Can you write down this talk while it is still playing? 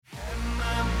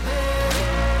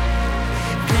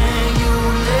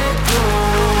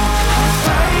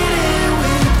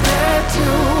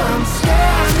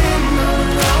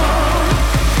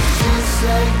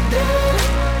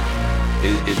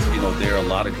there are a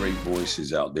lot of great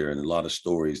voices out there and a lot of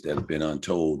stories that have been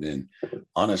untold. And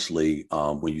honestly,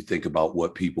 when you think about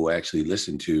what people actually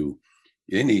listen to,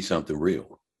 they need something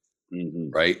real,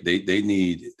 right? They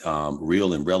need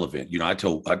real and relevant. I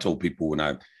told people when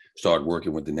I started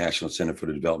working with the National Center for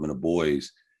the Development of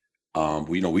Boys,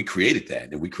 we created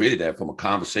that, and we created that from a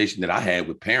conversation that I had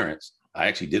with parents. I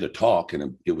actually did a talk,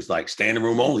 and it was like standing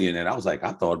room only. And then I was like,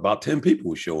 I thought about 10 people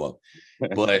would show up,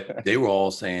 but they were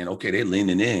all saying, okay, they're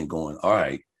leaning in going, all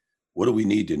right, what do we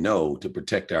need to know to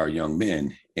protect our young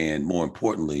men? And more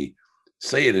importantly,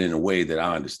 say it in a way that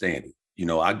I understand it.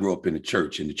 I grew up in the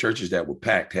church, and the churches that were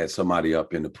packed had somebody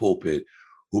up in the pulpit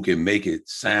who can make it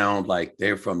sound like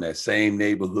they're from that same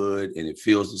neighborhood and it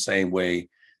feels the same way.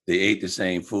 They ate the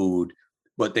same food,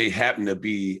 but they happen to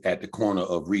be at the corner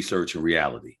of research and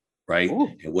reality, right? Ooh.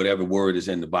 And whatever word is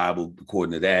in the Bible,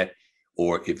 according to that,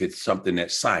 or if it's something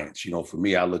that's science, for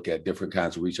me, I look at different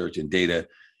kinds of research and data,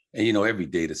 and, every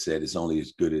data set is only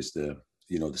as good as the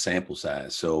sample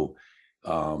size. So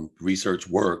research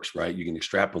works, right? You can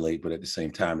extrapolate, but at the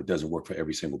same time, it doesn't work for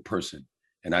every single person.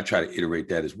 And I try to iterate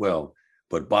that as well.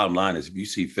 But bottom line is, if you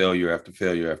see failure after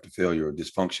failure after failure, or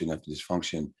dysfunction after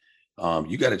dysfunction,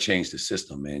 you got to change the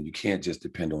system, man. You can't just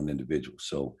depend on individuals.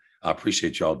 So I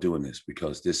appreciate y'all doing this,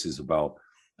 because this is about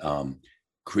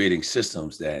creating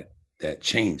systems that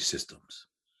change systems.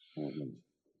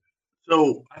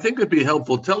 So I think it'd be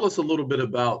helpful. Tell us a little bit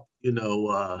about,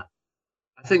 I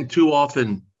think too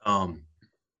often, and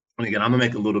again, I'm gonna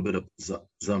make a little bit of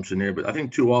assumption here, but I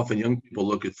think too often young people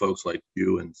look at folks like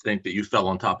you and think that you fell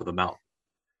on top of the mountain.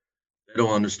 They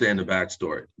don't understand the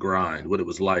backstory, grind, what it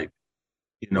was like,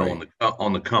 right,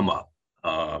 on the come up.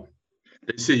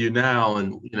 They see you now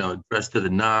and, dressed to the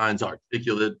nines,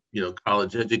 articulate,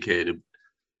 college educated.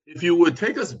 If you would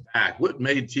take us back, what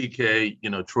made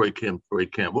TK, Troy Kemp?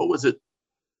 What was it?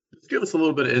 Just give us a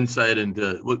little bit of insight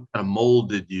into what kind of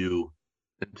molded you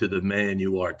into the man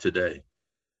you are today.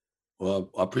 Well,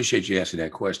 I appreciate you asking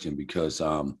that question, because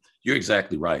you're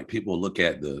exactly right. People look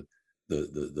at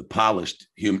the polished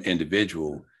human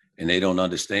individual, and they don't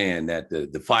understand that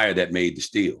the fire that made the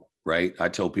steel, right? I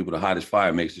tell people the hottest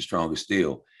fire makes the strongest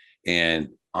steel. And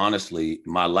honestly,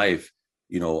 my life,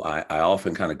 I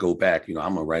often kind of go back, I'm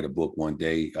going to write a book one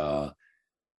day.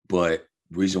 But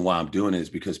the reason why I'm doing it is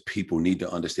because people need to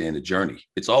understand the journey.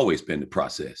 It's always been the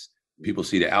process. People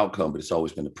see the outcome, but it's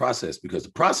always been the process, because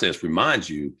the process reminds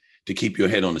you to keep your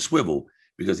head on the swivel.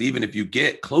 Because even if you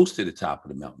get close to the top of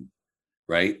the mountain,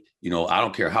 right? I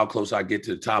don't care how close I get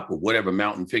to the top of whatever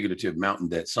mountain, figurative mountain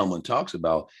that someone talks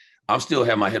about, I'm still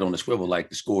have my head on the swivel, like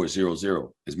the score is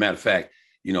 0-0. As a matter of fact,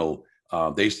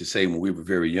 they used to say when we were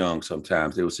very young,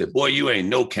 sometimes they would say, boy, you ain't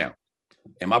no count.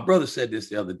 And my brother said this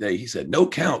the other day. He said, no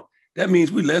count. That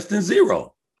means we less than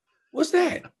 0. What's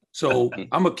that? So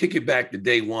I'm going to kick it back to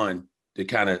day one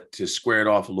to square it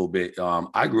off a little bit.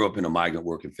 I grew up in a migrant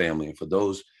working family. And for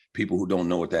those people who don't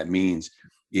know what that means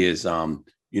is,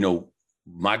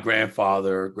 my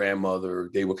grandfather, grandmother,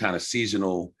 they were kind of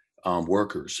seasonal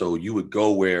workers. So you would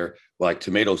go where, like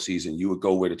tomato season, you would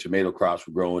go where the tomato crops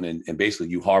were growing, and basically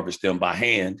you harvest them by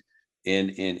hand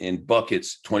in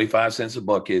buckets, 25 cents a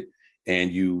bucket.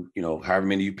 And however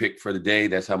many you pick for the day,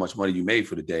 that's how much money you made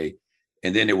for the day.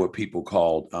 And then there were people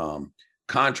called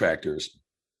contractors.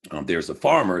 There's a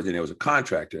farmer, then there was a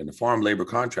contractor, and the farm labor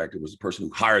contractor was the person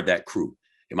who hired that crew.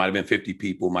 It might've been 50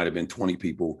 people, might've been 20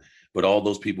 people, but all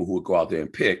those people who would go out there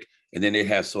and pick. And then they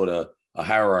have sort of a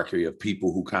hierarchy of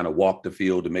people who kind of walk the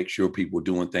field to make sure people were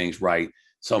doing things right.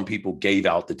 Some people gave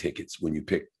out the tickets when you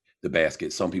picked the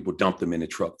basket. Some people dumped them in the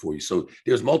truck for you. So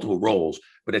there's multiple roles,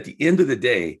 but at the end of the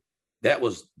day, that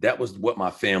was what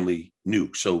my family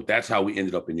knew. So that's how we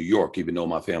ended up in New York, even though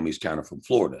my family's kind of from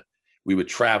Florida. We would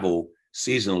travel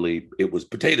seasonally. It was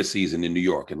potato season in New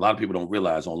York. And a lot of people don't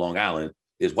realize on Long Island,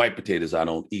 there's white potatoes out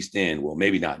on East End. Well,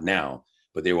 maybe not now,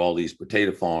 but there were all these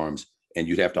potato farms, and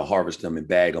you'd have to harvest them and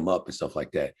bag them up and stuff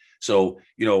like that. So,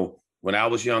 when I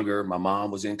was younger, my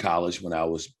mom was in college when I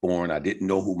was born. I didn't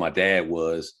know who my dad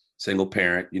was, single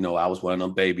parent. I was one of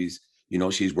them babies,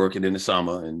 she's working in the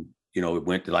summer, and, it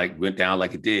went down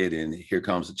like it did. And here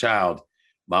comes the child.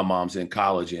 My mom's in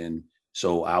college. And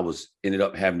so I ended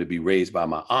up having to be raised by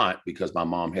my aunt, because my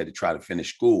mom had to try to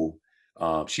finish school.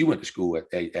 She went to school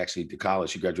actually to college.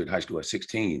 She graduated high school at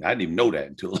 16. I didn't even know that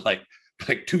until like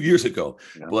 2 years ago.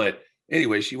 Yeah. But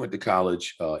anyway, she went to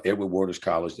college, Edward Waters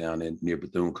College down in near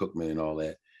Bethune-Cookman and all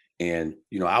that. And,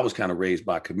 I was kind of raised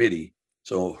by committee.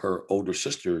 So her older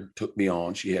sister took me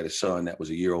on. She had a son that was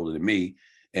a year older than me.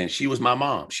 And she was my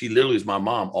mom. She literally was my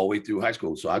mom all the way through high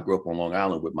school. So I grew up on Long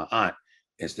Island with my aunt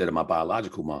instead of my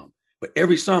biological mom. But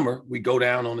every summer we go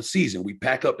down on the season. We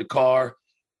pack up the car.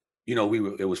 You know,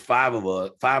 it was five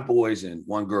boys and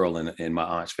one girl in my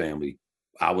aunt's family.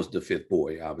 I was the fifth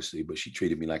boy, obviously, but she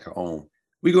treated me like her own.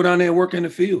 We go down there and work in the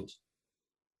fields.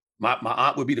 My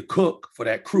aunt would be the cook for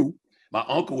that crew. My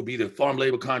uncle would be the farm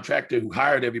labor contractor who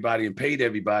hired everybody and paid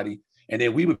everybody. And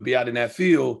then we would be out in that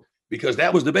field because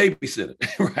that was the babysitter,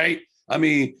 right? I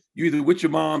mean, you either with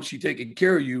your mom, she taking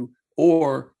care of you,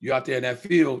 or you're out there in that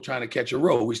field trying to catch a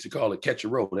row. We used to call it catch a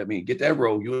row. That means get that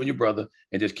row, you and your brother,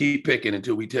 and just keep picking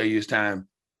until we tell you it's time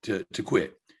to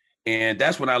quit. And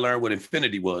that's when I learned what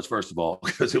infinity was, first of all,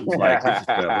 because it was like, this is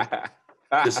better.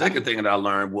 The second thing that I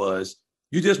learned was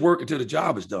you just work until the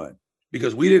job is done,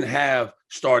 because we didn't have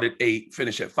start at 8,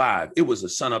 finish at 5. It was a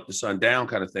sun up to sun down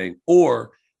kind of thing,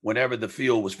 or whenever the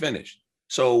field was finished.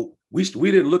 So we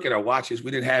didn't look at our watches.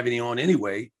 We didn't have any on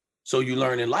anyway. So you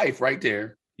learn in life right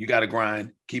there, you got to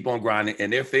grind, keep on grinding.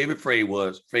 And their favorite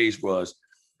phrase was,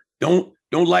 don't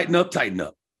lighten up, tighten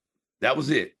up. That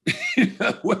was it.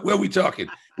 What are we talking?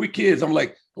 We kids. I'm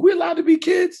like, are we allowed to be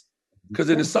kids? Because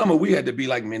in the summer we had to be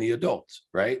like many adults,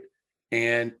 right?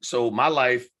 And so my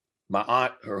life, my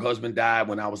aunt, her husband died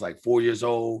when I was like 4 years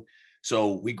old.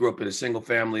 So we grew up in a single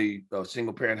family,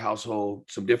 single parent household,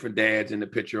 some different dads in the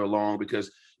picture along,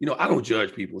 because, you know, I don't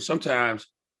judge people. Sometimes,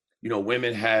 you know,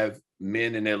 women have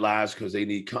men in their lives because they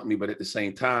need company, but at the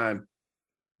same time,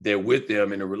 they're with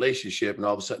them in a relationship, and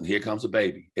all of a sudden here comes a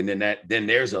baby. And then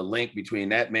there's a link between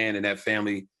that man and that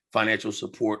family, financial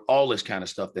support, all this kind of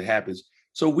stuff that happens.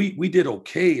 So we did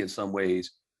okay in some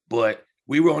ways, but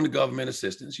we were on the government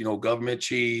assistance, you know, government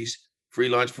cheese, free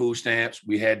lunch, food stamps.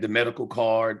 We had the medical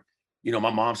card. You know,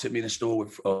 my mom sent me in the store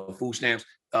with food stamps.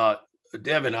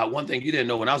 Devin, one thing you didn't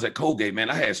know, when I was at Colgate, man,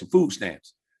 I had some food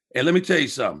stamps. And let me tell you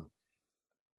something.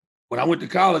 When I went to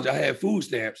college, I had food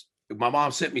stamps. My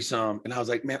mom sent me some, and I was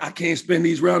like, man, I can't spend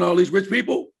these around all these rich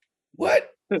people. What?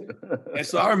 And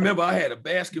so I remember I had a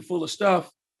basket full of stuff.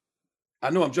 I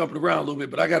know I'm jumping around a little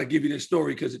bit, but I got to give you this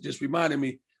story because it just reminded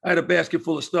me. I had a basket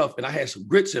full of stuff, and I had some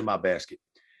grits in my basket.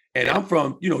 And I'm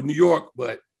from, you know, New York,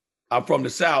 but I'm from the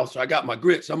South. So I got my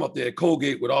grits. I'm up there at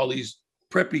Colgate with all these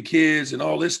preppy kids and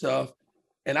all this stuff.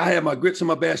 And I had my grits in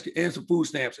my basket and some food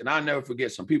stamps. And I'll never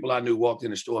forget, some people I knew walked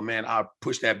in the store, man, I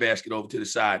pushed that basket over to the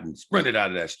side and sprinted out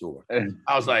of that store.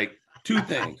 I was like, two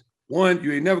things. One,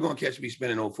 you ain't never going to catch me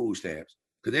spending on food stamps,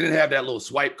 because they didn't have that little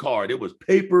swipe card. It was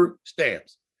paper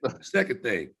stamps. Second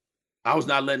thing, I was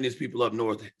not letting these people up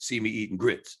north see me eating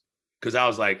grits, because I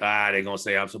was like, they're going to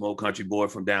say I'm some old country boy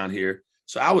from down here.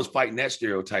 So I was fighting that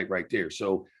stereotype right there.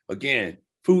 So again,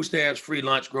 food stamps, free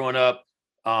lunch growing up.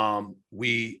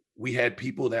 We had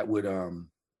people that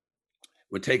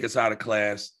would take us out of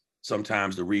class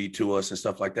sometimes to read to us and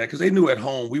stuff like that, because they knew at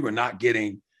home we were not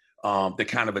getting the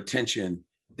kind of attention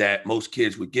that most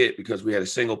kids would get, because we had a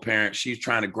single parent. She's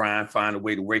trying to grind, find a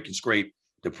way to rake and scrape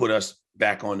to put us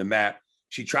back on the map.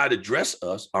 She tried to dress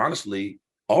us, honestly,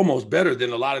 almost better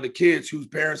than a lot of the kids whose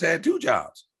parents had 2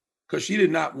 jobs, because she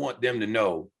did not want them to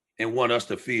know and want us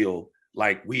to feel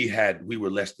like we were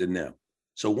less than them.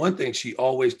 So one thing she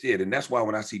always did, and that's why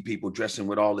when I see people dressing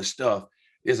with all this stuff,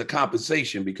 is a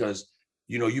compensation, because,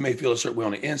 you know, you may feel a certain way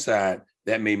on the inside.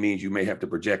 That may mean you may have to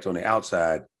project on the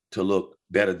outside to look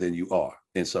better than you are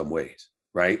in some ways,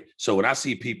 right? So when I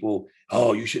see people,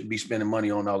 oh, you shouldn't be spending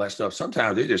money on all that stuff,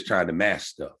 sometimes they're just trying to mask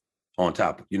stuff on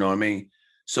top of, you know what I mean?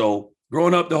 So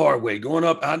growing up the hard way, growing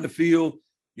up out in the field,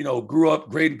 you know, grew up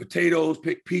grading potatoes,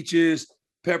 pick peaches,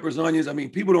 peppers, onions. I mean,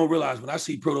 people don't realize when I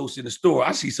see produce in the store,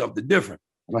 I see something different.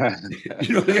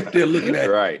 You know, they're looking at,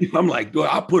 right. I'm like,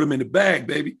 I put them in the bag,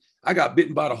 baby. I got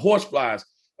bitten by the horse flies.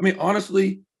 I mean,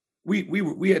 honestly,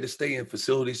 we had to stay in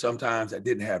facilities sometimes that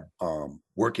didn't have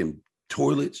working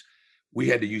toilets. We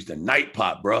had to use the night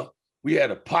pot, bro. We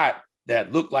had a pot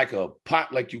that looked like a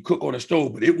pot like you cook on a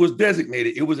stove, but it was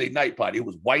designated. It was a night pot. It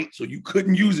was white, so you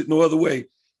couldn't use it no other way.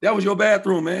 That was your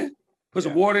bathroom, man. Put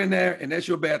some water in there, and that's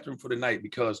your bathroom for the night,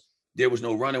 because there was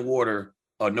no running water,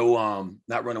 or no,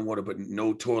 not running water, but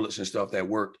no toilets and stuff that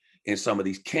worked in some of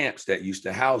these camps that used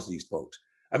to house these folks.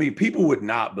 I mean, people would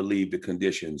not believe the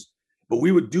conditions, but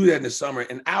we would do that in the summer,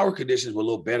 and our conditions were a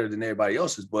little better than everybody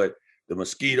else's, but the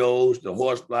mosquitoes, the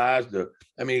horseflies,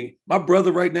 I mean, my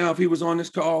brother right now, if he was on this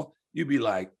call, you'd be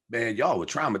like, man, y'all were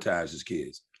traumatized as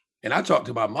kids. And I talked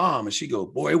to my mom, and she go,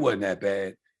 boy, it wasn't that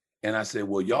bad. And I said,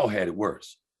 well, y'all had it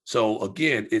worse. So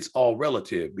again, it's all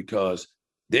relative, because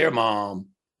their mom,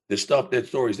 the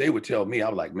stories they would tell me, I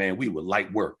was like, man, we were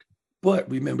light work. But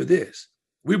remember this,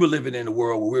 we were living in a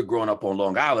world where we're growing up on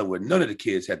Long Island, where none of the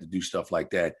kids had to do stuff like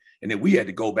that. And then we had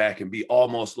to go back and be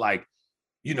almost like,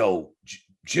 you know,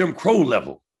 Jim Crow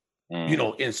level, you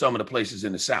know, in some of the places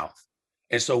in the South.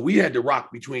 And so we had to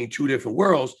rock between two different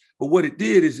worlds. But what it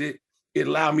did is it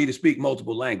allowed me to speak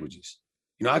multiple languages.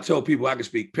 You know, I tell people I can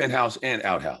speak penthouse and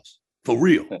outhouse for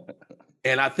real.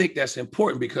 And I think that's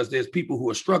important because there's people who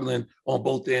are struggling on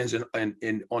both ends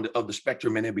and on of the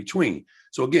spectrum and in between.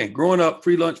 So again, growing up,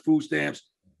 free lunch, food stamps,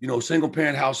 you know, single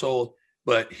parent household.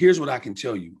 But here's what I can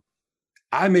tell you.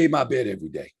 I made my bed every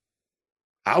day.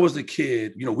 I was a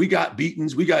kid, you know, we got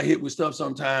beatings, we got hit with stuff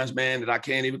sometimes, man, that I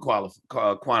can't even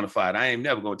quantify. I ain't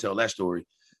never going to tell that story.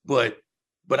 But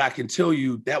I can tell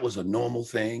you that was a normal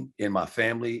thing in my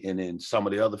family and in some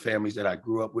of the other families that I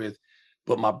grew up with.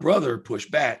 But my brother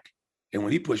pushed back. And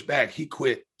when he pushed back, he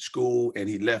quit school and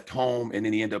he left home and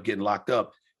then he ended up getting locked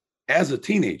up as a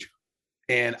teenager.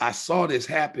 And I saw this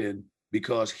happen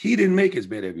because he didn't make his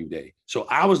bed every day. So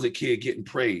I was the kid getting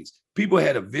praised. People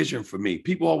had a vision for me.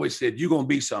 People always said, you're going to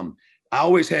be something. I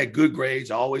always had good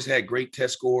grades. I always had great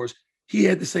test scores. He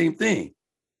had the same thing,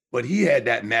 but he had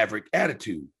that maverick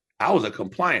attitude. I was a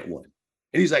compliant one.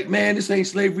 And he's like, man, this ain't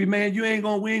slavery, man. We ain't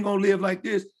going to live like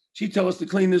this. She tell us to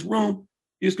clean this room.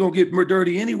 It's going to get more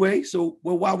dirty anyway. So,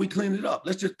 well, why we clean it up?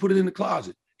 Let's just put it in the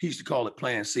closet. He used to call it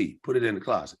Plan C, put it in the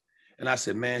closet. And I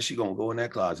said, man, she going to go in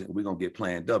that closet and we're going to get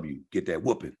Plan W, get that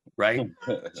whooping, right?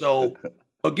 So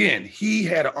again, he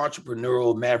had an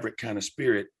entrepreneurial maverick kind of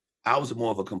spirit. I was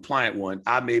more of a compliant one.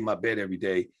 I made my bed every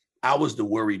day. I was the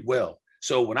worried well.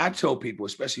 So when I tell people,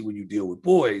 especially when you deal with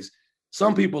boys,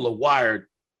 some people are wired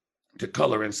to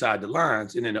color inside the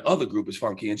lines. And then the other group is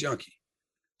funky and junky.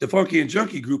 The funky and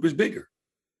junky group is bigger.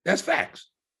 That's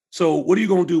facts. So what are you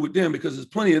going to do with them? Because there's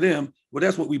plenty of them. Well,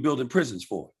 that's what we build in prisons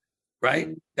for, right?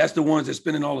 That's the ones that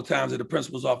spending all the times at the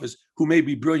principal's office who may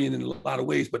be brilliant in a lot of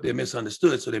ways, but they're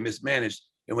misunderstood. So they're mismanaged.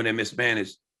 And when they're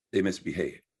mismanaged, they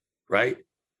misbehave, right?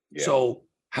 Yeah. So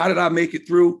how did I make it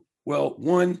through? Well,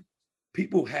 one,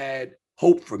 people had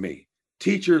hope for me.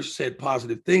 Teachers said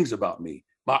positive things about me.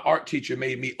 My art teacher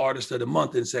made me Artist of the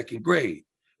Month in second grade.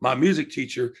 My music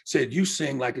teacher said, you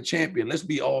sing like a champion. Let's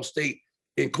be all state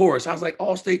in chorus. I was like,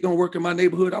 all state don't work in my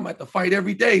neighborhood. I'm at the fight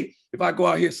every day if I go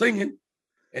out here singing.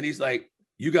 And he's like,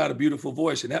 you got a beautiful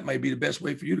voice and that might be the best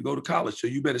way for you to go to college. So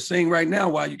you better sing right now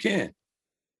while you can.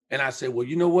 And I said, well,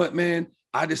 you know what, man?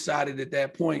 I decided at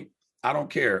that point, I don't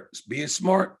care. Being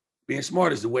smart is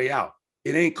the way out.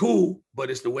 It ain't cool, but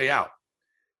it's the way out.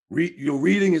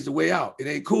 Reading is the way out. It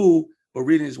ain't cool, but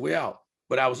reading is the way out.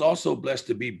 But I was also blessed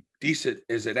to be decent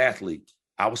as an athlete.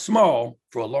 I was small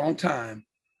for a long time.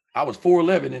 I was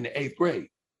 4'11" in the 8th grade.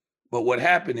 But what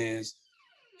happened is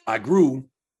I grew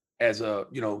as a,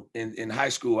 you know, in high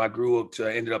school, I grew up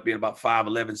to ended up being about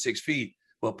 5'11", 6 feet.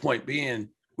 But point being,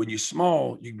 when you're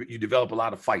small, you develop a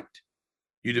lot of fight.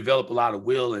 You develop a lot of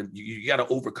will and you got to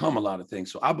overcome a lot of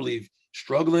things. So I believe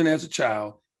struggling as a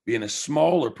child, being a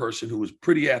smaller person who was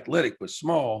pretty athletic, but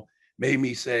small, made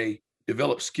me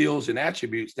develop skills and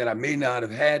attributes that I may not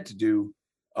have had to do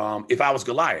if I was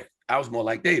Goliath. I was more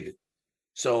like David.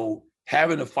 So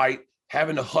having to fight,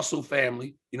 having to hustle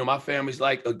family, you know, my family's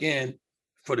like, again,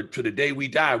 to the day we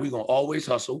die, we're going to always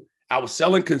hustle. I was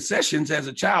selling concessions as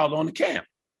a child on the camp.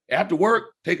 After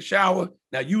work, take a shower.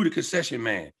 Now you the concession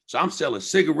man. So I'm selling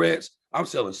cigarettes. I'm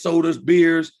selling sodas,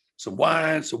 beers, some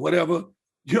wine, some whatever.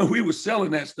 You know, we were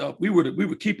selling that stuff. We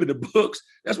were keeping the books.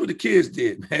 That's what the kids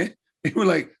did, man. They were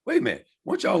like, wait a minute,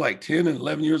 weren't y'all like 10 and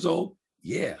 11 years old?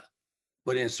 Yeah.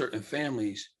 But in certain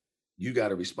families, you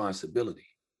got a responsibility.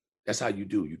 That's how you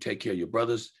do. You take care of your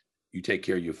brothers, you take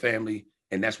care of your family,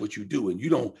 and that's what you do. And you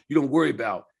don't worry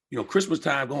about, you know, Christmas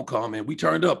time gonna come, and we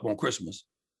turned up on Christmas.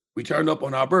 We turned up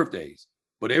on our birthdays,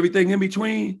 but everything in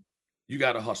between, you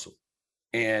got to hustle.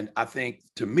 And I think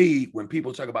to me, when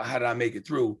people talk about how did I make it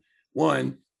through,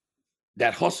 one,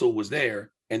 that hustle was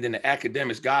there. And then the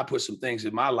academics, God put some things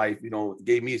in my life, you know,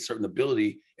 gave me a certain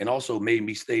ability and also made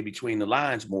me stay between the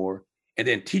lines more. And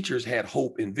then teachers had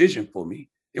hope and vision for me.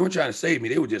 They weren't trying to save me.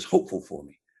 They were just hopeful for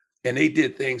me. And they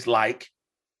did things like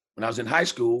when I was in high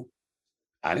school,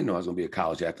 I didn't know I was going to be a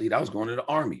college athlete. I was going to the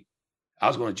Army. I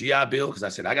was going to GI Bill because I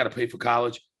said, I got to pay for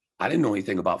college. I didn't know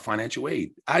anything about financial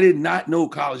aid. I did not know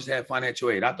colleges had financial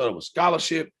aid. I thought it was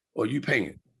scholarship or you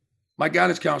paying. My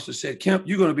guidance counselor said, Kemp,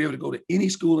 you're going to be able to go to any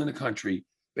school in the country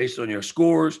based on your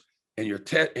scores and your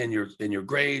your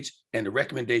grades and the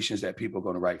recommendations that people are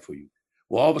going to write for you.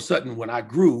 Well, all of a sudden, when I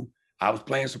grew, I was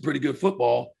playing some pretty good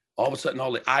football. All of a sudden,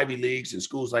 all the Ivy Leagues and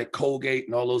schools like Colgate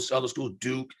and all those other schools,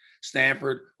 Duke,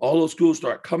 Stanford, all those schools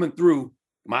start coming through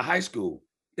my high school.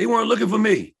 They weren't looking for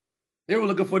me. They were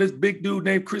looking for this big dude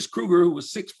named Chris Kruger, who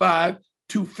was 6'5",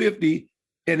 250,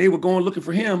 and they were going looking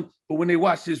for him. But when they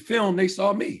watched his film, they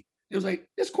saw me. It was like,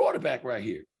 this quarterback right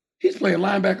here, he's playing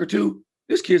linebacker too.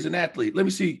 This kid's an athlete. Let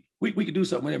me see we could do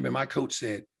something with him. And my coach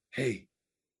said, hey,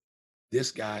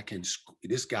 this guy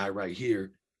right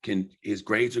here his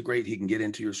grades are great. He can get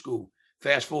into your school.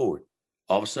 Fast forward,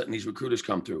 all of a sudden these recruiters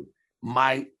come through.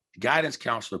 My guidance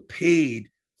counselor paid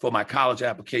for my college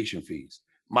application fees.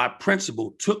 My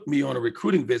principal took me on a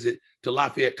recruiting visit to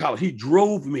Lafayette College. He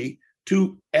drove me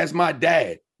as my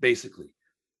dad, basically.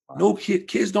 No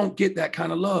kids don't get that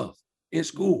kind of love in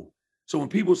school. So when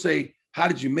people say, how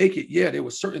did you make it? Yeah, there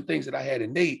were certain things that I had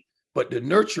innate, but the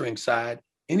nurturing side,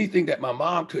 anything that my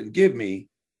mom couldn't give me,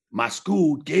 my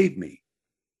school gave me.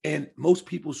 And most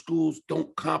people's schools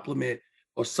don't complement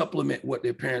or supplement what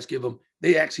their parents give them.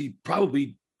 They actually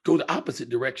probably go the opposite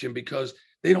direction because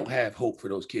they don't have hope for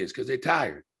those kids because they're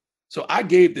tired. So I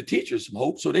gave the teachers some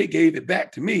hope. So they gave it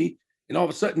back to me. And all of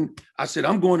a sudden I said,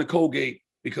 I'm going to Colgate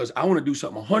because I want to do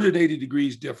something 180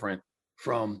 degrees different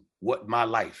from what my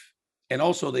life. And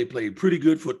also they played pretty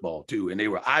good football too. And they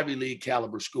were Ivy League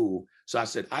caliber school. So I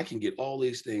said, I can get all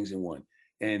these things in one.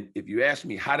 And if you ask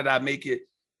me, how did I make it?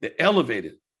 The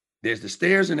elevator, there's the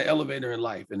stairs and the elevator in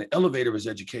life. And the elevator is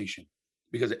education,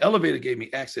 because the elevator gave me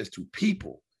access to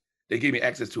people. They gave me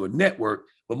access to a network,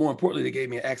 but more importantly, they gave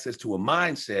me access to a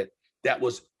mindset that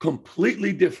was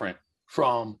completely different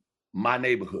from my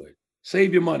neighborhood.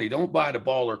 Save your money. Don't buy the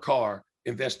baller car,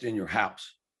 invest in your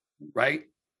house, right?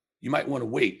 You might want to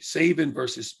wait, saving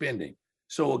versus spending.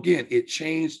 So again, it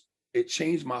changed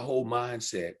my whole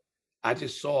mindset. I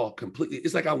just saw completely,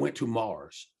 it's like I went to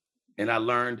Mars and I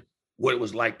learned what it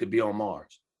was like to be on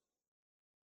Mars.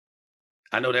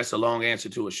 I know that's a long answer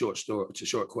to a short story, it's a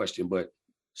short question, but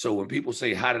so when people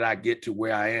say, how did I get to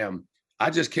where I am? I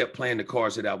just kept playing the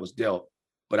cards that I was dealt.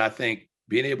 But I think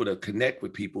being able to connect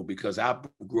with people, because I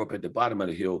grew up at the bottom of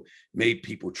the hill, made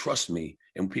people trust me.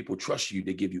 And when people trust you,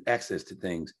 they give you access to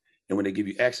things. And when they give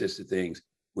you access to things,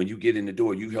 when you get in the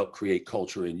door, you help create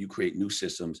culture and you create new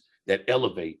systems that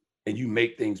elevate, and you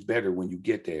make things better when you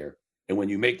get there. And when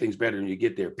you make things better and you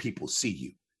get there, people see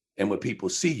you. And when people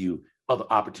see you, other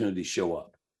opportunities show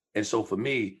up. And so for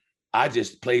me, I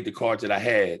just played the cards that I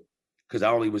had because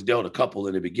I only was dealt a couple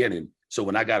in the beginning. So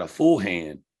when I got a full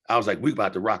hand, I was like, we're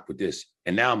about to rock with this.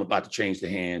 And now I'm about to change the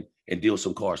hand and deal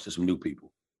some cards to some new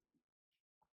people.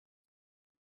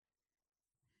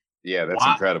 Yeah, that's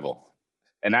incredible.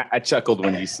 And I chuckled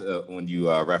when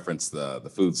you referenced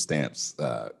the food stamps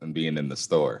and being in the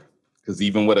store, because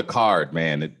even with a card,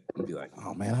 man, it'd be like,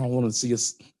 oh man, I don't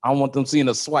want them seeing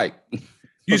a swipe.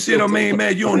 You see what I mean,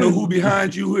 man? You don't know who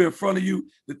behind you, who in front of you.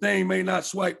 The thing may not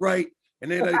swipe right,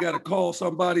 and then they got to call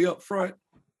somebody up front.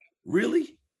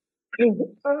 Really?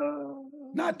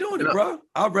 Not doing it, bro.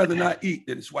 I'd rather not eat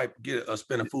than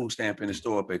spend a food stamp in the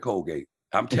store up at Colgate.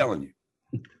 I'm telling you.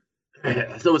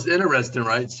 So it's interesting,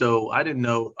 right? So I didn't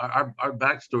know our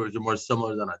backstories are more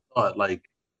similar than I thought. Like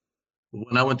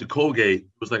when I went to Colgate, it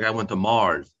was like I went to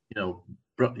Mars. You know,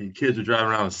 kids were driving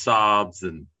around in Saabs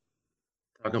and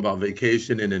talking about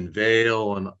vacationing in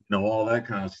Vail and all that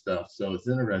kind of stuff. So it's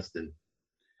interesting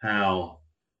how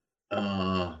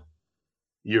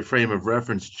your frame of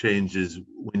reference changes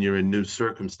when you're in new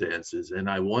circumstances. And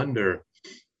I wonder,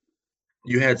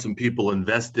 you had some people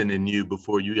investing in you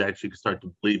before you actually start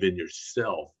to believe in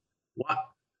yourself.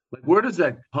 Where does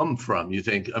that come from, you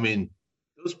think? I mean,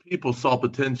 those people saw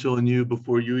potential in you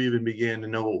before you even began to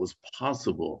know what was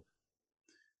possible.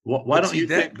 Why don't you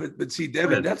think? But see,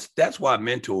 Devin, that's why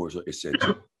mentors are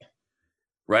essential,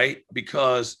 right?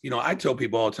 Because I tell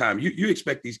people all the time, you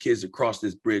expect these kids to cross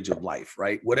this bridge of life,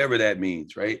 right? Whatever that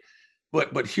means, right?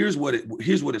 But here's what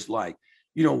it's like.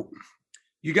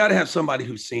 You got to have somebody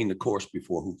who's seen the course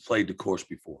before, who played the course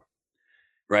before,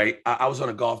 right? I was on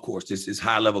a golf course, this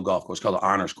high-level golf course called the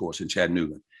Honors Course in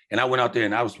Chattanooga, and I went out there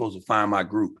and I was supposed to find my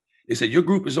group. They said, your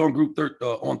group is on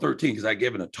on 13, because I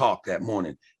gave it a talk that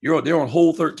morning. They're on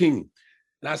hole 13.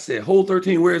 And I said, hole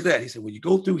 13, where is that? He said, well, you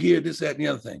go through here, this, that, and the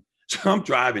other thing. So I'm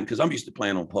driving, because I'm used to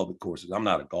playing on public courses. I'm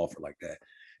not a golfer like that.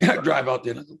 And I drive out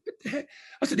there and I go, what the heck?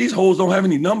 I said, these holes don't have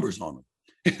any numbers on them.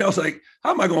 And I was like,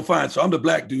 how am I going to find? So I'm the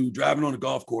black dude driving on the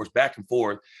golf course back and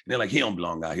forth. And they're like, he don't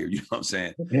belong out here. You know what I'm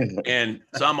saying? And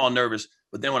so I'm all nervous.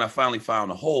 But then when I finally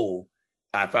found a hole,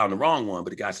 I found the wrong one. But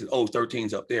the guy said, oh,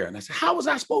 13's up there. And I said, how was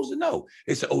I supposed to know?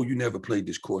 They said, oh, you never played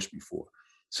this course before.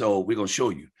 So we're going to show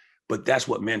you. But that's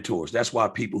what mentors, that's why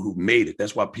people who've made it,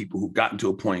 that's why people who've gotten to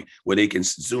a point where they can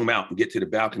zoom out and get to the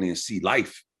balcony and see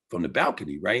life from the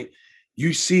balcony, right?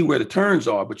 You see where the turns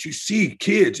are, but you see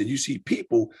kids and you see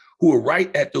people who are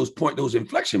right at those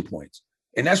inflection points.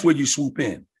 And that's where you swoop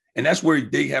in. And that's where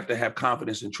they have to have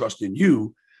confidence and trust in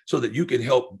you so that you can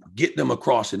help get them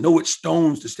across and know which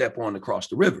stones to step on across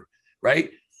the river,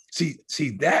 right? See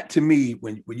that to me,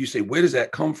 when you say, where does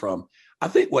that come from? I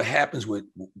think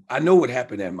I know what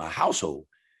happened at my household,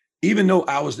 even though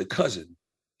I was the cousin.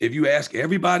 If you ask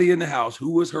everybody in the house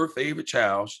who was her favorite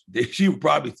child, she would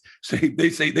probably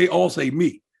they all say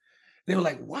me. They were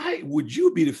like, why would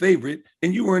you be the favorite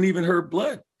and you weren't even her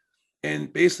blood?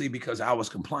 And basically because I was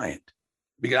compliant,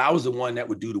 because I was the one that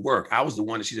would do the work. I was the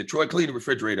one that she said, Troy, clean the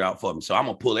refrigerator out for me. So I'm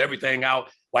going to pull everything out,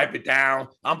 wipe it down.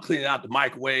 I'm cleaning out the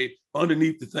microwave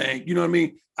underneath the thing. You know what I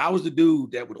mean? I was the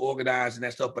dude that would organize and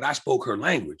that stuff, but I spoke her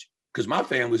language because my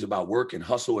family was about work and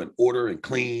hustle and order and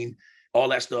clean, all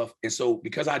that stuff. And so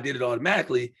because I did it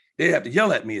automatically, they didn't have to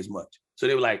yell at me as much. So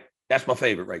they were like, that's my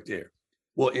favorite right there.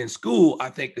 Well, in school, I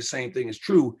think the same thing is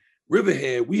true.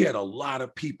 Riverhead, we had a lot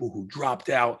of people who dropped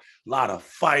out, a lot of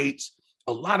fights,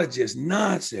 a lot of just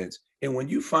nonsense. And when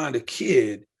you find a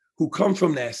kid who comes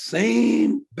from that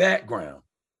same background,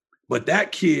 but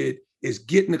that kid is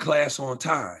getting to class on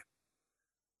time,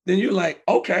 then you're like,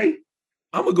 okay,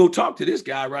 I'm gonna go talk to this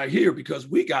guy right here because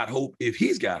we got hope if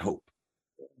he's got hope,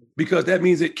 because that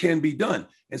means it can be done.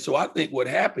 And so I think what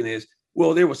happened is,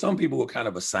 well, there were some people who were kind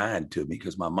of assigned to me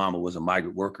because my mama was a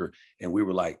migrant worker and we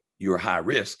were like, you're high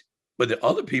risk. But the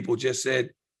other people just said,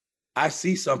 I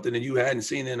see something that you hadn't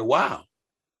seen in a while.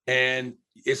 And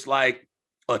it's like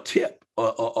a tip,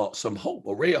 some hope,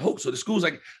 a ray of hope. So the school's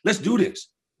like, let's do this.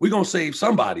 We're going to save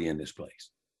somebody in this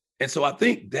place. And so I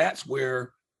think that's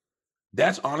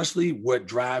honestly what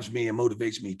drives me and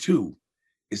motivates me too,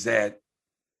 is that,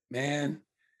 man,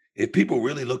 if people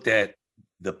really looked at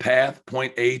the path,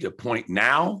 point A to point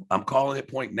now, I'm calling it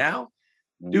point now,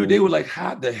 dude, they were like,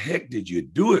 how the heck did you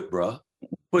do it, bro?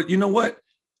 But you know what?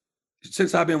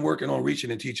 Since I've been working on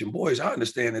reaching and teaching boys, I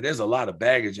understand that there's a lot of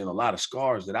baggage and a lot of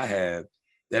scars that I have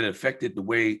that affected the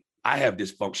way I have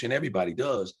dysfunction. Everybody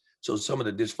does. So some of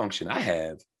the dysfunction I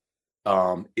have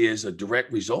is a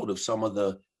direct result of some of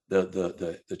the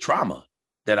trauma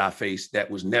that I faced that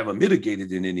was never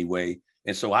mitigated in any way.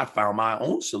 And so I found my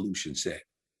own solution set.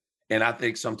 And I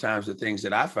think sometimes the things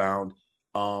that I found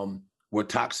were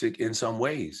toxic in some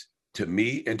ways to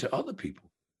me and to other people.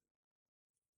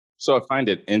 So I find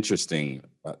it interesting,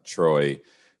 Troy,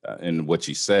 in what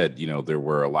you said. You know, there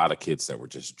were a lot of kids that were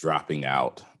just dropping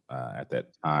out at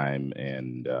that time,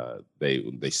 and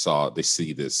they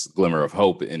see this glimmer of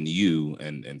hope in you,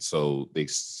 and so they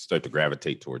start to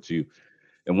gravitate towards you.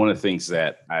 And one of the things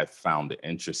that I found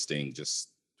interesting just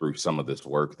through some of this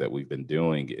work that we've been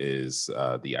doing is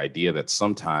the idea that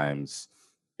sometimes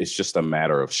it's just a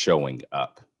matter of showing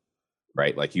up,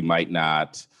 right? Like you might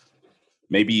not.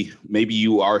 Maybe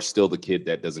you are still the kid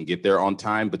that doesn't get there on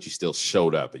time, but you still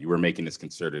showed up and you were making this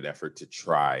concerted effort to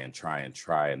try.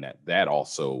 And that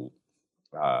also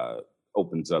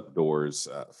opens up doors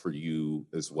for you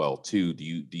as well, too. Do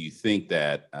you think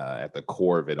that at the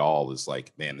core of it all is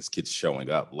like, man, this kid's showing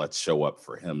up. Let's show up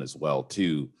for him as well,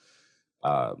 too.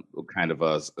 Kind of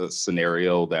a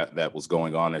scenario that was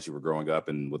going on as you were growing up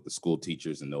and with the school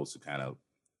teachers and those who kind of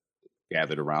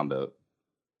gathered around to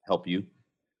help you?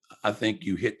 I think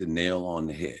you hit the nail on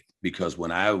the head, because when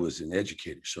I was an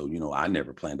educator, so, I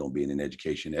never planned on being in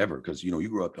education ever, because, you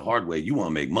grew up the hard way. You want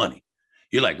to make money.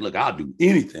 You're like, look, I'll do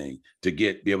anything to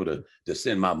be able to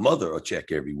send my mother a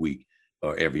check every week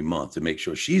or every month to make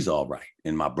sure she's all right.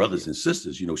 And my brothers and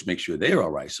sisters, make sure they're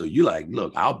all right. So you're like,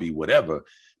 look, I'll be whatever.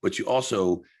 But you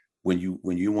also, when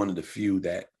you're one of the few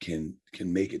that can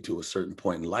make it to a certain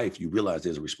point in life, you realize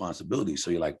there's a responsibility. So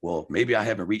you're like, well, maybe I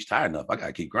haven't reached high enough. I got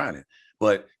to keep grinding.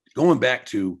 But going back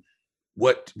to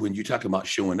when you talk about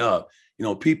showing up,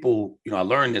 people, I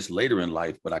learned this later in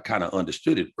life, but I kind of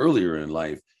understood it earlier in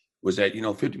life, was that,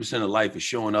 50% of life is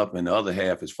showing up and the other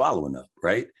half is following up,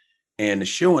 right? And the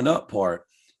showing up part,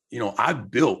 I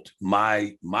built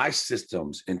my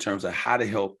systems in terms of how to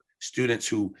help students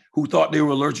who thought they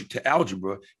were allergic to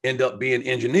algebra end up being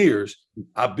engineers.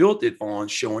 I built it on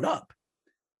showing up.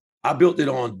 I built it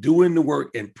on doing the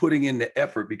work and putting in the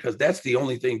effort, because that's the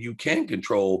only thing you can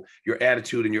control, your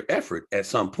attitude and your effort at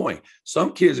some point.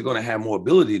 Some kids are going to have more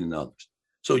ability than others.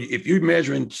 So if you're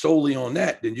measuring solely on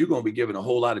that, then you're going to be giving a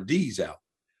whole lot of D's out.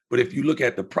 But if you look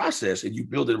at the process and you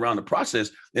build it around the process,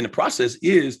 then the process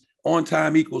is on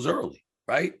time equals early,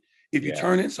 right? If you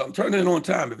turn in something, turn it in on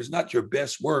time. If it's not your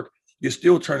best work, you're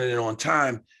still turning it on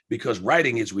time, because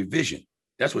writing is revision.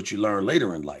 That's what you learn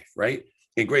later in life, right?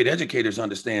 And great educators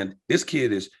understand this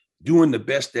kid is doing the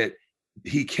best that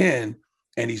he can,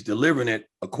 and he's delivering it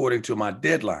according to my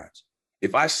deadlines.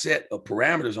 If I set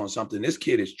parameters on something, this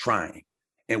kid is trying.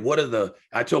 And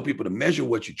I tell people to measure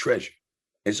what you treasure.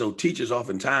 And so teachers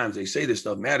oftentimes, they say this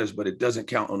stuff matters, but it doesn't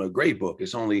count on a grade book.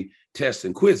 It's only tests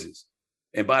and quizzes.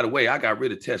 And by the way, I got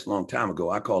rid of tests a long time ago.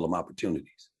 I call them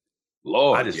opportunities.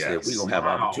 Lord, I just said, we're yes. going to have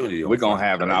opportunity We're on going to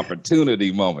Friday. have an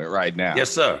opportunity moment right now.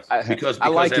 Yes, sir. Because I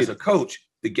like as it. a coach,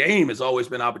 the game has always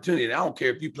been opportunity. And I don't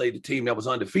care if you played the team that was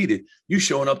undefeated, you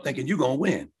showing up thinking you're going to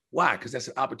win. Why? Because that's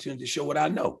an opportunity to show what I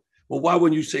know. Well, why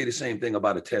wouldn't you say the same thing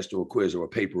about a test or a quiz or a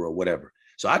paper or whatever?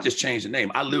 So I just changed the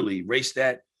name. I literally erased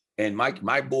that. And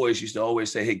my boys used to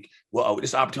always say, hey, well,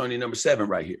 this opportunity number 7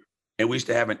 right here. And we used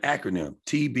to have an acronym,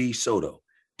 TB SOTO,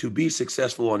 to be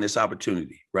successful on this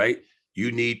opportunity, right?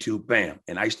 You need to bam.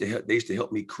 And they used to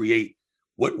help me create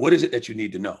what is it that you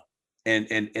need to know?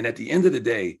 And at the end of the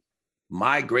day,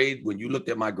 my grade, when you looked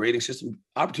at my grading system,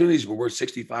 opportunities were worth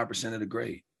 65% of the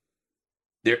grade.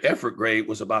 Their effort grade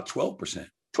was about 12%.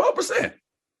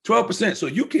 12%. So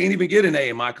you can't even get an A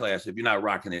in my class if you're not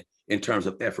rocking it in terms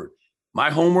of effort. My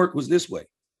homework was this way.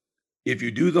 If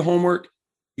you do the homework,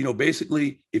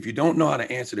 basically, if you don't know how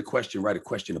to answer the question, write a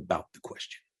question about the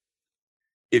question.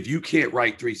 If you can't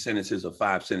write 3 sentences or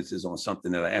 5 sentences on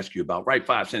something that I ask you about, write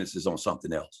 5 sentences on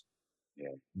something else.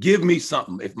 Yeah. Give me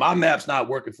something. If my map's not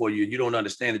working for you and you don't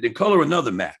understand it, then color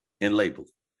another map and label it,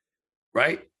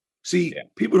 right? See,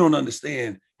 people don't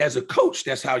understand. As a coach,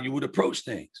 that's how you would approach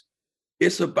things.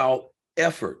 It's about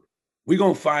effort. We're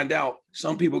going to find out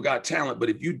some people got talent, but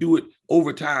if you do it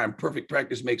over time, perfect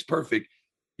practice makes perfect,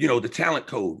 the talent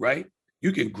code, right?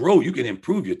 You can grow, you can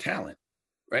improve your talent,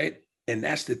 right? And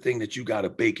that's the thing that you got to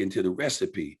bake into the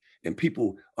recipe. And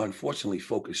people, unfortunately,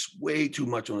 focus way too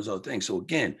much on those other things. So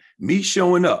again, me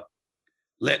showing up,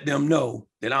 let them know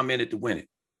that I'm in it to win it.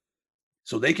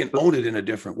 So they can own it in a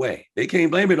different way. They can't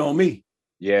blame it on me.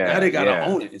 Yeah. Now they got to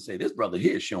own it and say, this brother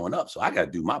here is showing up, so I got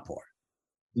to do my part.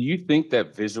 Do you think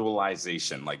that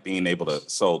visualization, like being able to,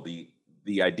 so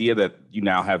the idea that you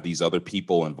now have these other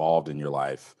people involved in your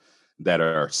life that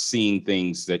are seeing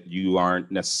things that you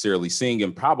aren't necessarily seeing,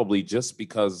 and probably just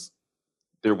because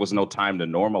there was no time to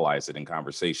normalize it in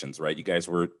conversations, right? You guys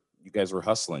were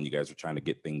hustling, you guys were trying to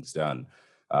get things done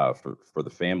for the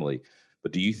family.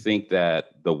 But do you think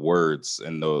that the words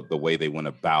and the way they went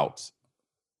about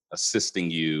assisting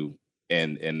you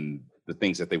and the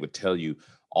things that they would tell you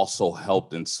also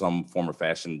helped in some form or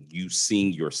fashion you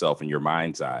seeing yourself in your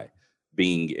mind's eye,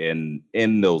 being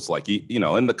in those, like,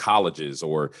 in the colleges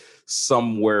or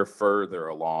somewhere further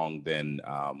along than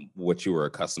what you were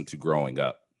accustomed to growing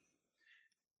up?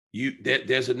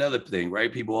 There's another thing,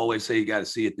 right? People always say you got to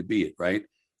see it to be it, right?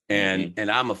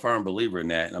 And I'm a firm believer in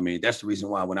that. I mean, that's the reason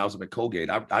why when I was up at Colgate,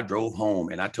 I drove home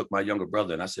and I took my younger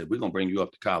brother and I said, we're going to bring you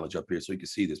up to college up here so you can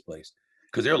see this place.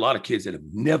 Because there are a lot of kids that have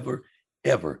never,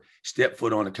 ever stepped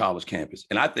foot on a college campus.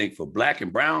 And I think for Black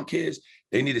and brown kids,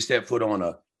 they need to step foot on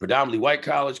a predominantly white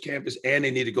college campus, and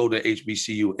they need to go to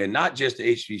HBCU, and not just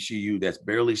the HBCU that's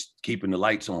barely keeping the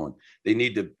lights on. They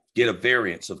need to get a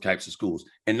variance of types of schools,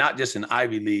 and not just an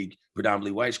Ivy League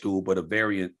predominantly white school, but a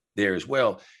variant there as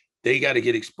well. They got to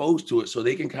get exposed to it so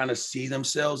they can kind of see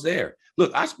themselves there.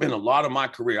 Look, I spent a lot of my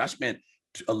career. I spent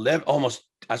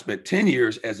 10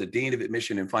 years as a dean of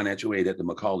admission and financial aid at the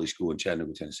Macaulay School in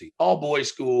Chattanooga, Tennessee. All boys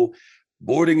school,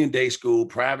 boarding and day school,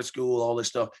 private school, all this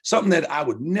stuff. Something that I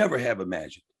would never have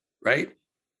imagined, right?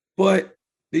 But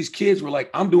these kids were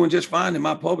like, I'm doing just fine in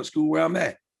my public school where I'm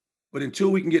at. But until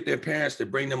we can get their parents to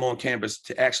bring them on campus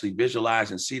to actually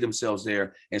visualize and see themselves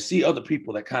there and see other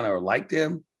people that kind of are like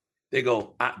them, they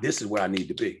go, this is where I need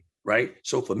to be, right?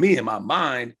 So for me, in my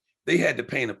mind, they had to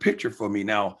paint a picture for me.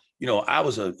 Now, I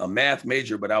was a math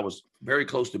major, but I was very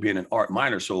close to being an art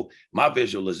minor. So my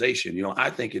visualization, I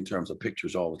think in terms of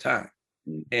pictures all the time.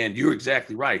 And you're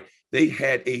exactly right. They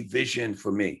had a vision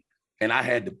for me, and I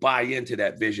had to buy into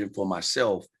that vision for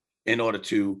myself in order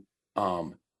to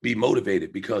be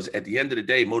motivated, because at the end of the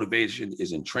day, motivation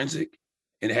is intrinsic,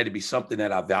 and it had to be something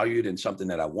that I valued and something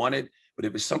that I wanted. But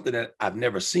if it's something that I've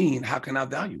never seen, how can I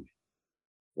value it?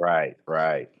 Right.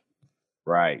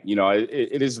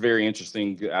 It is very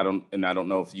interesting. I don't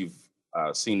know if you've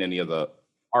seen any of the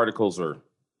articles or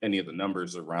any of the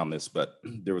numbers around this, but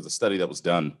there was a study that was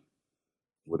done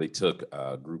where they took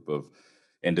a group of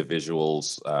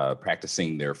individuals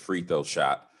practicing their free throw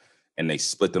shot, and they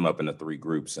split them up into 3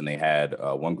 groups. And they had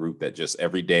one group that just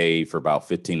every day for about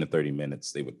 15 to 30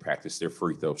 minutes, they would practice their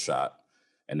free throw shot.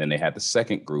 And then they had the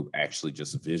second group actually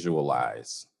just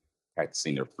visualize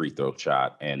practicing their free throw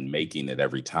shot and making it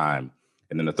every time.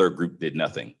 And then the third group did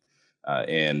nothing.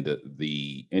 And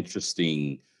the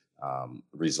interesting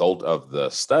result of the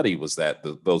study was that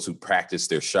those who practiced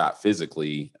their shot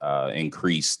physically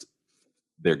increased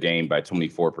their game by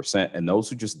 24%. And those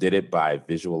who just did it by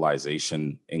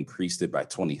visualization increased it by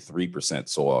 23%.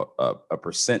 So a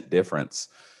percent difference.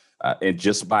 And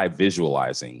just by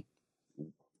visualizing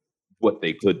what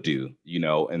they could do,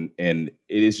 and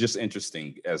it is just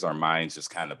interesting as our minds just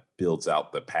kind of builds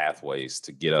out the pathways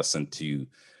to get us into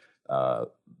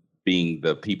being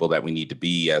the people that we need to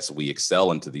be as we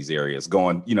excel into these areas,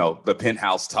 going, the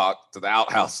penthouse talk to the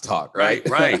outhouse talk, right?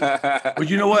 Right. But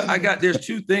you know what? There's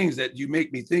two things that you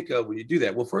make me think of when you do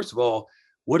that. Well, first of all,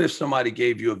 what if somebody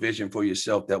gave you a vision for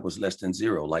yourself that was less than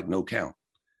zero, like no count?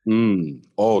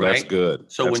 Oh, right? That's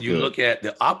good. So that's when you good. look at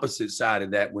the opposite side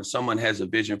of that, when someone has a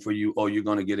vision for you, or you're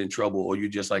going to get in trouble, or you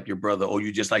just like your brother, or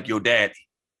you just like your daddy,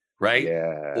 right?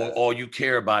 Yeah. Or all you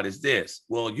care about is this.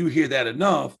 Well, you hear that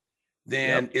enough,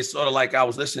 then it's sort of like I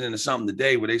was listening to something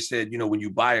today where they said, when you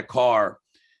buy a car,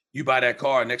 you buy that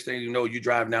car, next thing you know, you're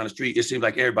driving down the street. It seems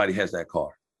like everybody has that car,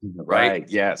 right?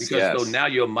 Yes. Because so now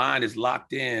your mind is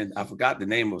locked in. I forgot the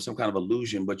name of some kind of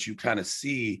illusion, but you kind of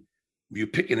see you're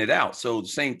picking it out. So the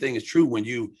same thing is true when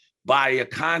you buy a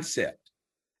concept,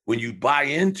 when you buy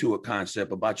into a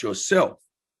concept about yourself,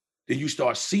 then you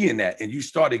start seeing that and you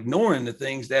start ignoring the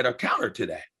things that are counter to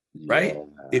that, right?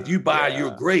 If you buy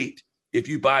you're great, if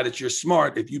you buy that you're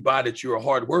smart, if you buy that you're a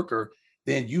hard worker,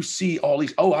 then you see all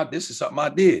these, this is something I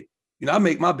did. I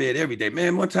make my bed every day,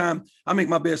 man. One time I make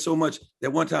my bed so much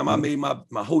that one time I made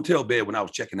my hotel bed when I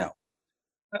was checking out,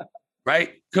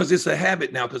 right? Because it's a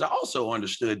habit now. Because I also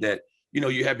understood that,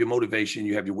 you have your motivation,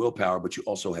 you have your willpower, but you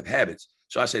also have habits.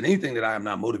 So I said, anything that I am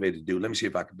not motivated to do, let me see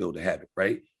if I can build a habit,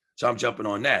 right? So I'm jumping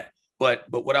on that. But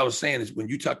what I was saying is when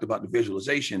you talked about the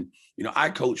visualization, I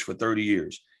coached for 30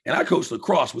 years and I coached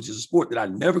lacrosse, which is a sport that I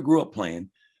never grew up playing.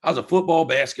 I was a football,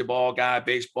 basketball guy,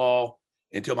 baseball,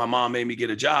 until my mom made me get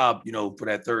a job, for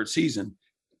that third season.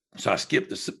 So I skipped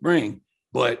the spring.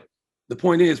 But the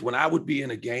point is, when I would be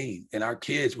in a game and our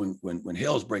kids, when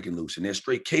hell's breaking loose and there's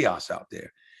straight chaos out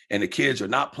there and the kids are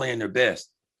not playing their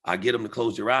best, I get them to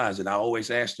close their eyes. And I always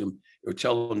ask them or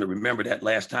tell them to remember that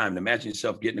last time. Imagine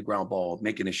yourself getting the ground ball,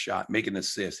 making a shot, making an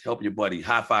assist, helping your buddy,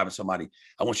 high-fiving somebody.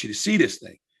 I want you to see this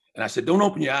thing. And I said, don't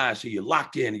open your eyes so you're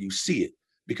locked in and you see it.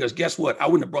 Because guess what? I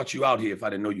wouldn't have brought you out here if I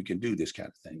didn't know you can do this kind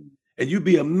of thing. And you'd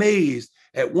be amazed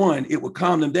at one, it would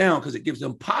calm them down because it gives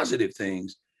them positive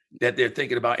things that they're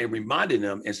thinking about and reminding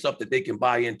them and stuff that they can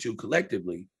buy into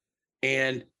collectively.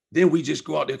 And then we just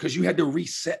go out there because you had to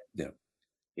reset them.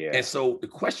 Yeah. And so the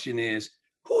question is,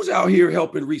 who's out here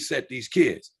helping reset these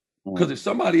kids? Because if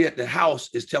somebody at the house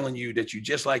is telling you that you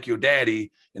just like your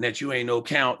daddy and that you ain't no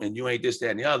count and you ain't this,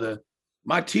 that, and the other,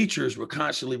 my teachers were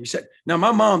constantly reset. Now,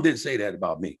 my mom didn't say that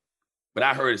about me, but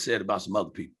I heard it said about some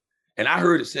other people. And I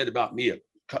heard it said about me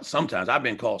sometimes. I've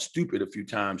been called stupid a few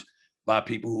times by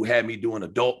people who had me doing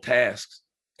adult tasks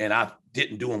and I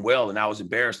didn't do them well. And I was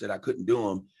embarrassed that I couldn't do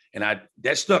them. And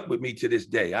that stuck with me to this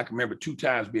day. I can remember 2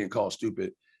 times being called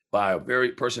stupid by a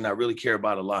very person I really care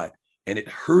about a lot. And it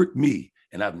hurt me.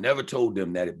 And I've never told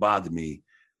them that it bothered me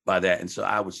by that. And so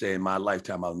I would say in my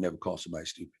lifetime, I'll never call somebody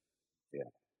stupid. Yeah.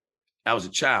 I was a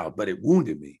child, but it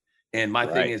wounded me. And my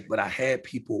thing is, but I had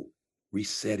people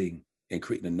resetting and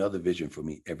creating another vision for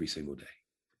me every single day.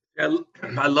 Yeah,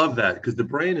 I love that because the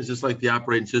brain is just like the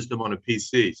operating system on a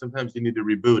PC. Sometimes you need to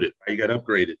reboot it. Right? You got to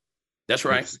upgrade it. That's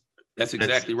right. That's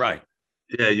exactly right.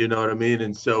 Yeah, you know what I mean?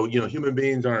 And so, human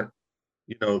beings aren't,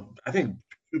 I think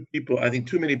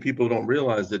too many people don't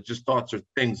realize that just thoughts are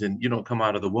things and you don't come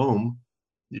out of the womb.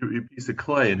 You're a piece of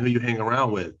clay and who you hang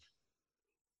around with.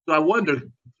 So I wonder,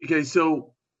 okay,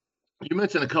 so you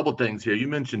mentioned a couple things here. You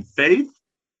mentioned faith,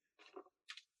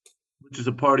 which is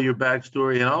a part of your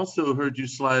backstory, and I also heard you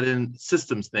slide in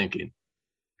systems thinking.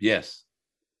 Yes.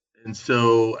 And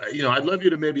so, I'd love you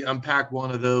to maybe unpack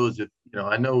one of those. If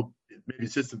I know maybe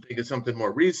system thinking is something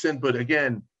more recent, but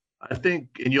again, I think,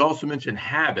 and you also mentioned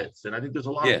habits, and I think there's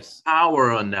a lot of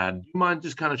power on that. Do you mind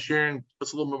just kind of sharing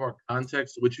us a little bit more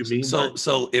context of what you mean?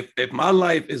 So if my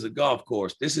life is a golf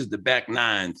course, this is the back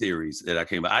 9 theories that I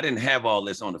came by. I didn't have all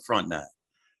this on the front 9,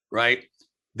 right?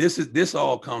 This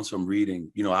all comes from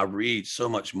reading. I read so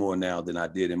much more now than I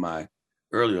did in my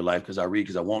earlier life because I read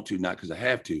because I want to, not because I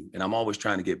have to. And I'm always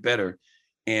trying to get better.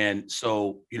 And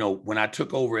so, when I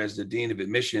took over as the Dean of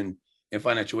Admission and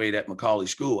Financial Aid at Macaulay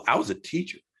School, I was a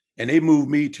teacher. And they moved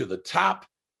me to the top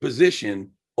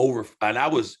position over, and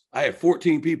I had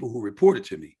 14 people who reported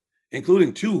to me,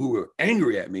 including 2 who were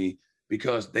angry at me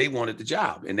because they wanted the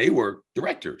job and they were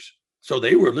directors. So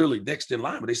they were literally next in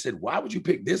line, but they said, why would you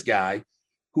pick this guy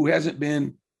who hasn't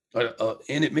been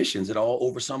in admissions at all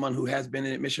over someone who has been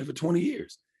in admission for 20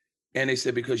 years? And they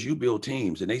said, because you build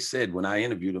teams. And they said, when I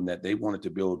interviewed them, that they wanted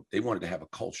to have a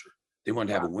culture. They wanted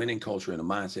to have a winning culture and a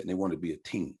mindset, and they wanted to be a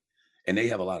team. And they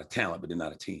have a lot of talent, but they're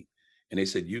not a team. And they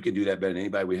said, you can do that better than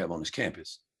anybody we have on this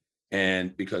campus.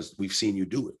 And because we've seen you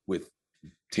do it with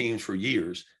teams for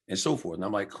years and so forth. And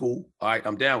I'm like, cool. All right,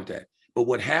 I'm down with that. But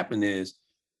what happened is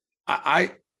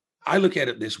I look at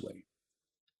it this way.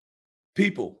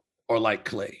 People are like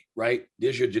clay, right?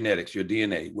 There's your genetics, your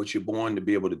DNA, what you're born to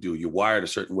be able to do. You're wired a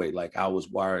certain way. Like I was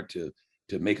wired to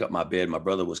make up my bed. My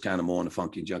brother was kind of more on the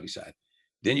funky and junky side.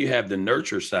 Then you have the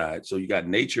nurture side. So you got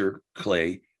nature,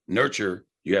 clay, nurture.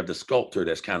 You have the sculptor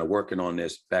that's kind of working on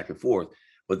this back and forth.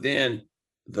 But then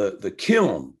the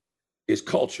kiln is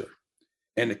culture.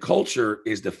 And the culture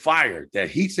is the fire that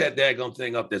heats that daggone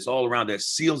thing up that's all around, that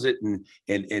seals it.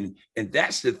 And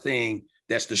that's the thing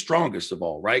that's the strongest of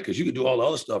all, right? Because you can do all the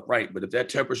other stuff right. But if that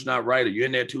temperature's not right, or you're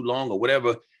in there too long or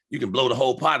whatever, you can blow the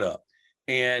whole pot up.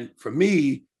 And for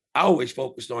me, I always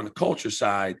focused on the culture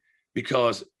side,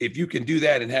 because if you can do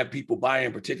that and have people buy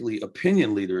in, particularly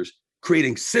opinion leaders,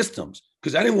 creating systems,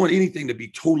 because I didn't want anything to be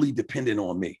totally dependent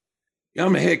on me. You know,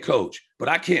 I'm a head coach, but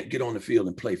I can't get on the field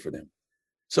and play for them.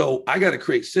 So I got to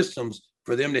create systems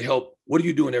for them to help. What are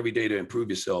you doing every day to improve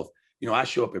yourself? You know, I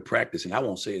show up at practice and I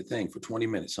won't say a thing for 20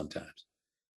 minutes sometimes.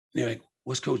 And they're like,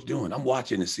 what's coach doing? I'm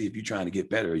watching to see if you're trying to get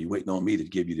better, or you waiting on me to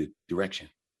give you the direction.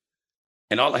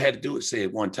 And all I had to do was say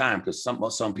it one time, because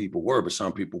some people were, but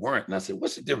some people weren't. And I said,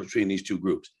 what's the difference between these two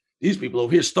groups? These people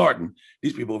over here starting,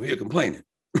 these people over here complaining,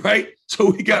 right? So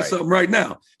we got something right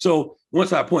now. So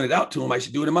once I pointed out to them, I used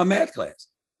to do it in my math class.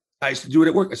 I used to do it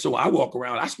at work. So I walk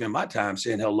around, I spend my time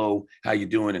saying hello, how you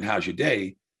doing, and how's your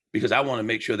day? Because I want to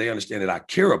make sure they understand that I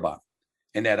care about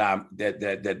them, and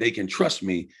that they can trust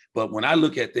me. But when I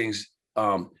look at things,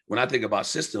 when I think about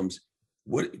systems,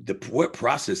 what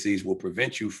processes will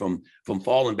prevent you from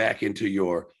falling back into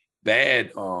your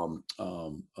bad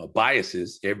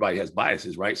biases? Everybody has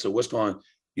biases, right? So what's going,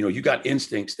 you got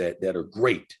instincts that are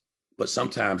great, but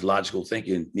sometimes logical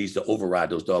thinking needs to override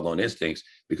those doggone instincts,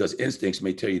 because instincts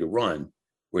may tell you to run,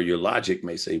 where your logic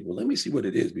may say, well, let me see what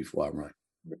it is before I run.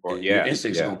 Your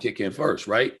instincts are going to kick in first,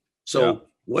 right? So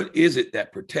what is it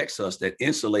that protects us, that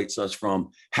insulates us from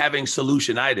having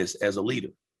solutionitis as a leader?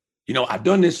 I've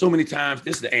done this so many times.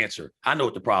 This is the answer. I know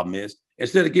what the problem is.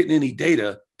 Instead of getting any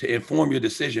data to inform your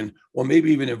decision, or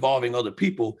maybe even involving other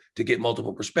people to get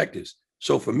multiple perspectives.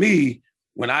 So for me,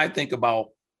 when I think about,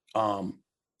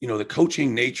 the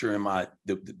coaching nature and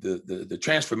the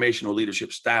transformational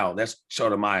leadership style, that's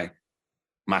sort of my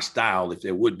style, if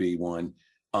there would be one,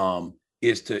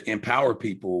 is to empower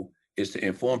people, is to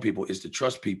inform people, is to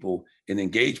trust people and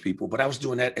engage people. But I was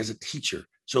doing that as a teacher.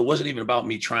 So it wasn't even about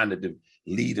me trying to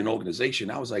lead an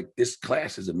organization. I was like, this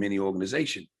class is a mini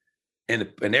organization, and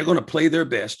they're going to play their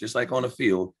best, just like on the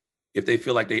field, if they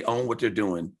feel like they own what they're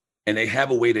doing and they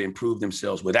have a way to improve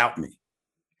themselves without me,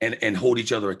 and hold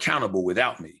each other accountable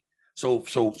without me. So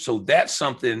that's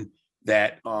something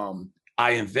that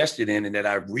I invested in, and that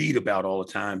I read about all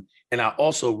the time. And I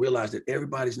also realized that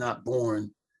everybody's not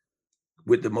born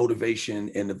with the motivation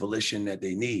and the volition that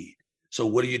they need. So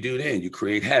what do you do then? You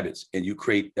create habits, and you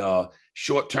create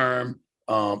short-term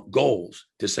goals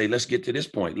to say, let's get to this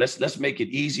point. Let's make it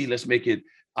easy. Let's make it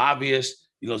obvious.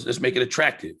 Let's make it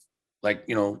attractive. Like,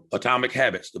 Atomic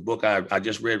Habits, the book I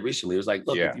just read recently. It was like,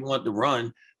 look, if you want to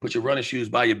run, put your running shoes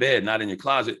by your bed, not in your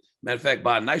closet. Matter of fact,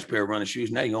 buy a nice pair of running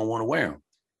shoes. Now you don't want to wear them.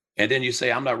 And then you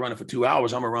say, I'm not running for 2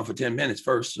 hours. I'm going to run for 10 minutes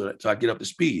first, so I get up to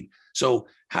speed. So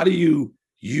how do you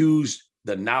use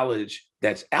the knowledge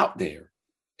that's out there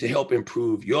to help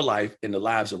improve your life and the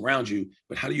lives around you?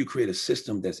 But how do you create a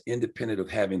system that's independent of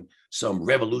having some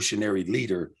revolutionary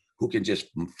leader who can just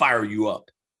fire you up?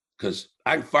 Because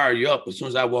I can fire you up, but as soon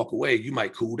as I walk away, you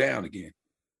might cool down again.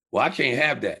 Well, I can't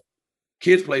have that.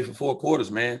 Kids play for 4 quarters,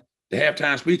 man. The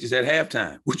halftime speech is at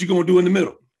halftime. What you going to do in the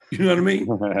middle? You know what I mean?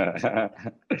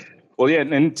 Well, yeah.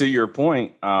 And to your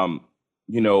point,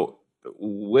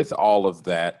 with all of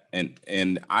that,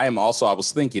 and I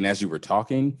was thinking as you were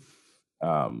talking,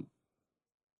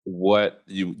 what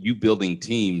you building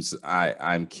teams,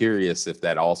 I'm curious if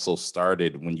that also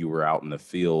started when you were out in the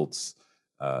fields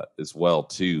as well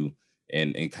too,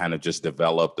 and kind of just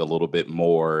developed a little bit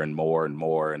more and more and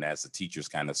more. And as the teachers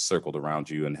kind of circled around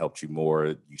you and helped you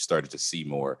more, you started to see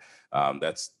more.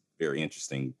 That's very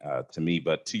interesting to me.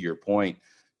 But to your point,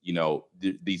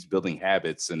 these building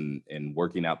habits and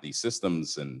working out these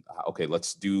systems, and okay,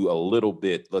 let's do a little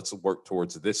bit. Let's work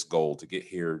towards this goal to get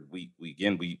here.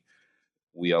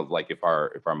 We are like, if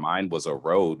our mind was a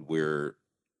road, we're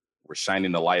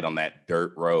shining the light on that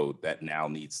dirt road that now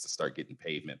needs to start getting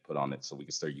pavement put on it, so we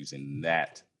can start using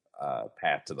that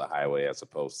path to the highway as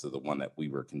opposed to the one that we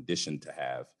were conditioned to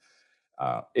have.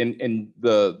 And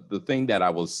the thing that I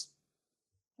was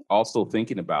also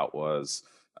thinking about was,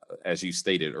 as you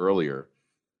stated earlier,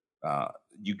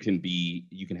 you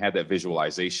can have that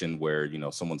visualization where,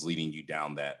 someone's leading you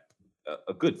down that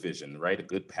a good vision, right? A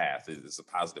good path is a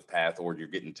positive path, or you're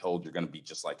getting told you're going to be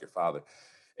just like your father.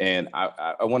 And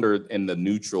I wonder, in the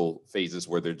neutral phases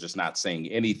where they're just not saying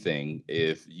anything,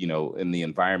 if, in the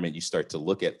environment, you start to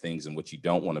look at things in what you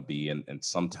don't want to be. And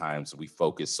sometimes we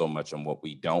focus so much on what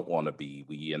we don't want to be,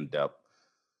 we end up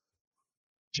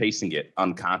chasing it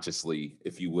unconsciously,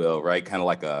 if you will, right? Kind of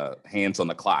like a hands on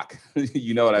the clock.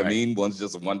 You know what I mean? One's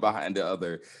just one behind the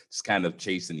other, just kind of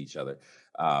chasing each other.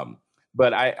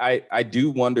 But I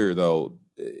do wonder, though,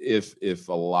 if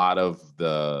a lot of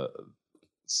the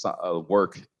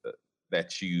work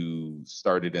that you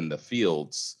started in the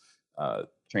fields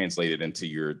translated into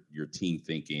your team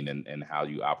thinking and how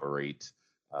you operate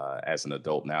as an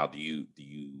adult now. Do you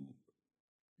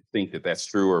think that that's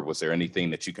true, or was there anything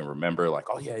that you can remember, like,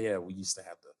 oh yeah, we used to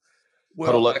have to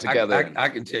huddle up together? I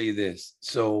can tell you this.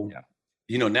 So,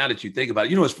 now that you think about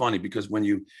it, it's funny because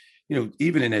when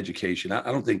even in education,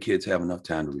 I don't think kids have enough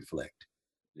time to reflect.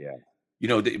 Yeah.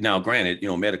 Now granted,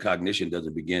 metacognition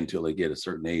doesn't begin till they get a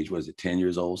certain age. Was it 10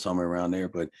 years old, somewhere around there?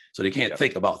 But so they can't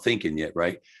think about thinking yet,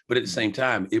 right? But at the same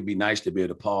time, it'd be nice to be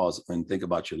able to pause and think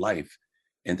about your life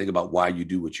and think about why you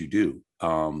do what you do,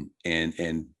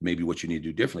 and maybe what you need to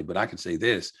do differently. But I can say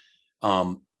this.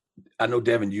 I know,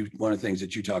 Devin, one of the things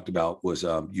that you talked about was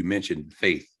you mentioned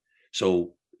faith.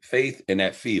 So faith in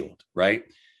that field, right?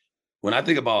 When I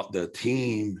think about the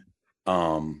team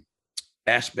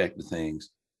aspect of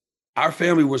things, our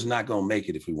family was not going to make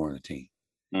it if we weren't a team.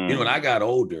 When I got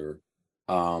older,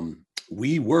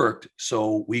 we worked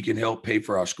so we can help pay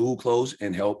for our school clothes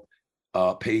and help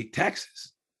pay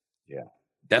taxes. Yeah.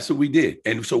 That's what we did.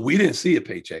 And so we didn't see a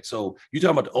paycheck. So you're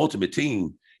talking about the ultimate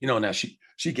team, now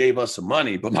she gave us some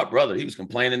money, but my brother, he was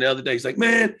complaining the other day. He's like,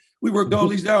 man, we worked all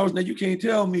these hours. Now you can't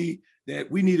tell me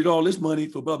that we needed all this money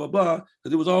for blah, blah, blah,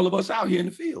 because it was all of us out here in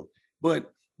the field.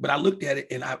 But I looked at it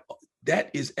and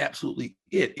that is absolutely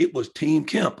it. It was Team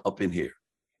Kemp up in here.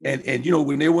 And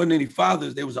when there wasn't any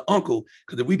fathers, there was an uncle,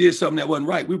 because if we did something that wasn't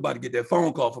right, we were about to get that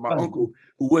phone call from our uncle,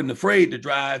 who wasn't afraid to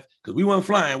drive, because we weren't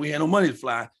flying. We had no money to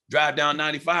fly, drive down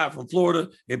 95 from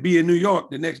Florida and be in New York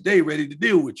the next day ready to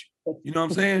deal with you. You know what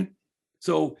I'm saying?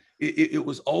 So it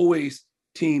was always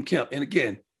Team Kemp. And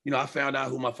again, I found out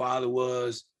who my father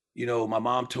was. My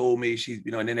mom told me,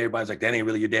 and then everybody's like, that ain't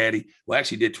really your daddy. Well, I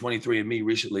actually did 23andMe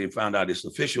recently and found out it's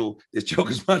official. This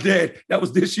joker's my dad. That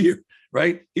was this year,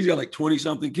 right? He's got like 20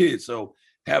 something kids. So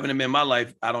having him in my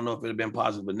life, I don't know if it'd have been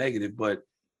positive or negative, but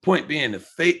point being, the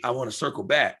faith, I want to circle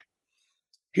back.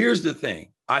 Here's the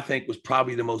thing I think was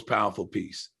probably the most powerful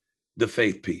piece, the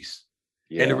faith piece.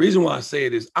 Yeah. And the reason why I say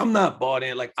it is I'm not bought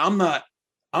in. Like I'm not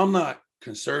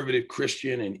conservative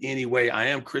Christian in any way. I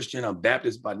am Christian. I'm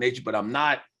Baptist by nature, but I'm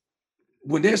not.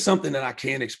 When there's something that I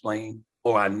can't explain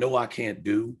or I know I can't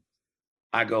do,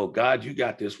 I go, God, you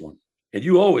got this one. And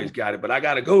you always got it, but I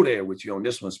got to go there with you on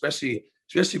this one, especially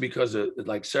because of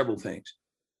like several things.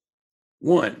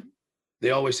 One,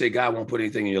 they always say God won't put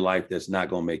anything in your life that's not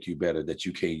going to make you better, that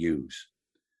you can't use.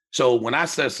 So when I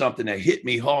said something that hit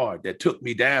me hard, that took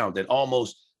me down, that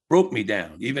almost broke me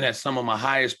down, even at some of my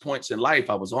highest points in life,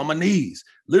 I was on my knees,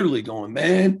 literally going,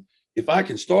 man, if I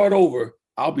can start over,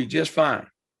 I'll be just fine.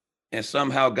 And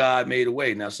somehow God made a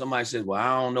way. Now, somebody says, well,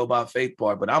 I don't know about faith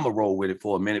part, but I'm going to roll with it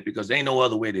for a minute because there ain't no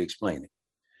other way to explain it.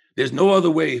 There's no other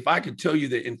way. If I could tell you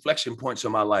the inflection points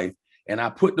of my life and I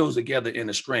put those together in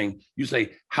a string, you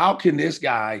say, how can this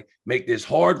guy make this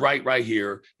hard right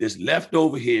here, this left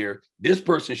over here, this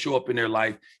person show up in their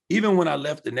life? Even when I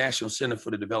left the National Center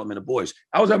for the Development of Boys,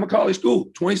 I was at Macaulay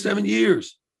School, 27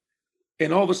 years.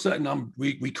 And all of a sudden,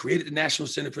 we created the National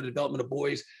Center for the Development of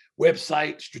Boys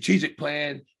website, strategic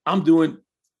plan.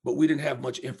 But we didn't have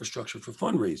much infrastructure for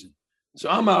fundraising. So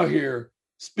I'm out here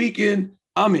speaking.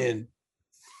 I'm in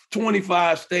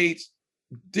 25 states,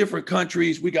 different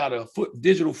countries. We got a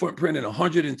digital footprint in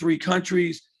 103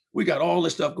 countries. We got all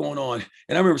this stuff going on.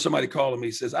 And I remember somebody calling me,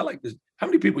 says, I like this. How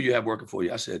many people you have working for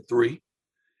you? I said, 3.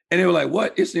 And they were like,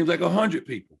 what? It seems like 100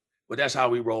 people. But that's how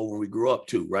we roll when we grew up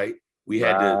too, right? We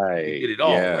had to get it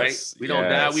all, right? We don't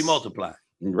die, we multiply.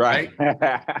 Right.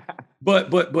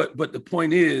 But the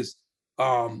point is,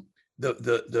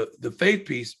 the faith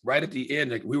piece right at the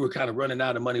end, like we were kind of running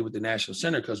out of money with the National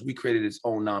Center because we created its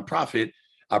own nonprofit.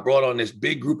 I brought on this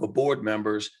big group of board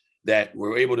members that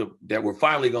were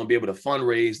finally going to be able to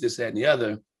fundraise this, that, and the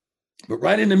other. But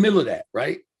right in the middle of that,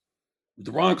 right,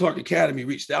 the Ron Clark Academy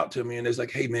reached out to me and it's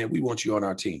like, hey man, we want you on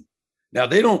our team. Now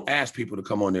they don't ask people to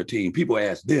come on their team. People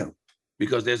ask them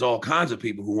because there's all kinds of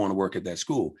people who want to work at that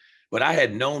school. But I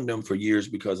had known them for years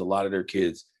because a lot of their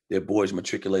kids, their boys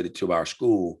matriculated to our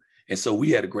school. And so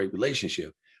we had a great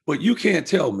relationship. But you can't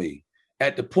tell me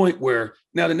at the point where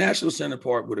now the National Center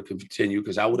part would have continued,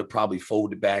 because I would have probably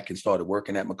folded back and started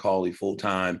working at Macaulay full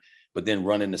time, but then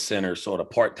running the center sort of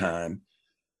part time.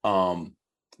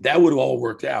 That would have all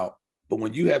worked out. But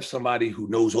when you have somebody who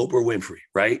knows Oprah Winfrey,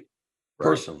 right?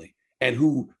 Personally, and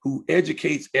who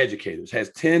educates educators,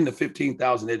 has 10 to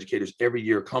 15,000 educators every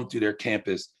year come through their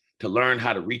campus to learn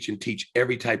how to reach and teach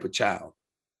every type of child.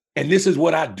 And this is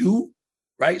what I do,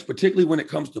 right? Particularly when it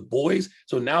comes to boys.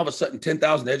 So now all of a sudden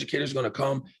 10,000 educators are going to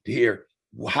come to hear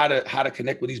how to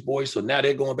connect with these boys. So now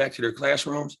they're going back to their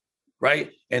classrooms,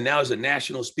 right? And now as a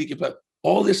national speaking, but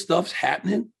all this stuff's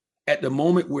happening at the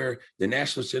moment where the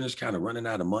National Center is kind of running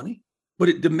out of money,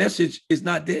 but the message is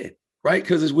not dead, right?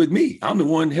 Because it's with me. I'm the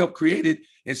one who helped create it.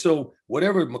 And so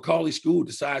whatever Macaulay School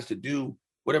decides to do,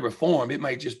 whatever form, it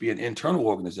might just be an internal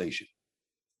organization.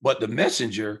 But the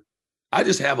messenger, I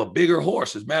just have a bigger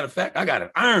horse. As a matter of fact, I got an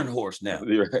iron horse now.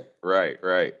 Right.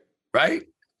 Right?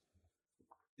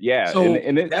 Yeah. So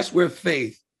that's where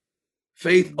faith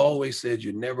always said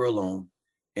you're never alone,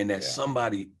 and that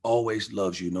somebody always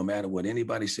loves you, no matter what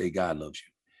anybody say. God loves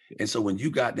you. And so when you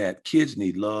got that, kids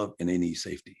need love and they need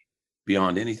safety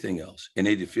beyond anything else. And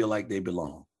they feel like they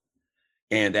belong.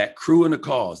 And that crew and the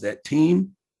cause, that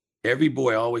team, every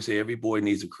boy, I always say every boy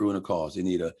needs a crew and a cause. They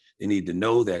need to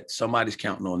know that somebody's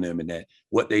counting on them and that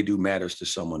what they do matters to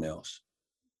someone else,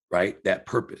 right? That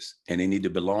purpose. And they need to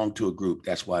belong to a group.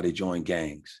 That's why they join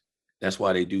gangs. That's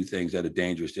why they do things that are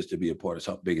dangerous, just to be a part of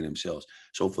something bigger than themselves.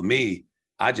 So for me,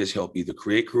 I just help either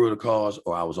create crew and a cause,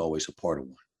 or I was always a part of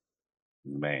one.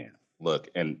 Man, look,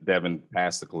 and Devin,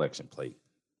 pass the collection plate.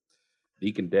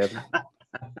 Deacon Devin.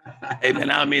 Hey, man,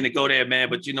 I don't mean to go there, man,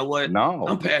 but you know what? No.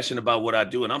 I'm passionate about what I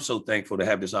do, and I'm so thankful to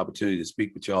have this opportunity to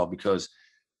speak with y'all, because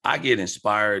I get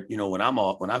inspired. You know, when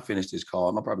I finish this call,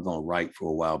 I'm probably going to write for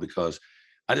a while, because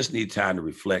I just need time to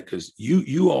reflect, because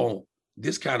you all,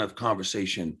 this kind of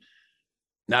conversation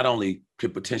not only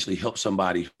could potentially help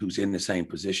somebody who's in the same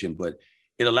position, but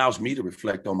it allows me to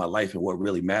reflect on my life and what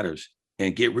really matters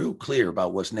and get real clear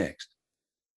about what's next.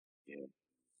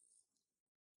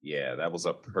 Yeah, that was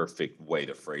a perfect way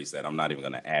to phrase that. I'm not even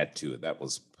going to add to it. That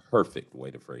was perfect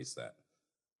way to phrase that.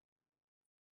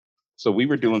 So we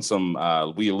were doing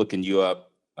we were looking you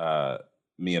up.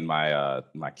 Me and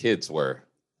my kids were.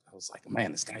 I was like,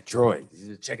 man, this guy Troy,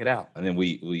 check it out. And then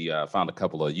we found a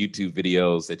couple of YouTube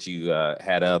videos that you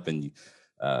had up, and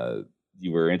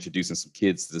you were introducing some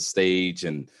kids to the stage,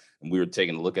 and we were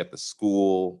taking a look at the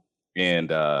school, and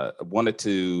wanted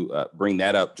to bring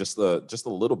that up just a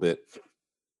little bit.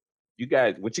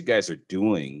 What you guys are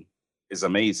doing is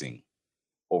amazing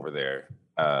over there.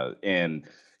 And,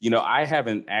 you know,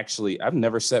 I've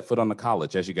never set foot on the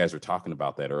college, as you guys were talking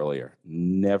about that earlier.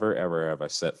 Never, ever have I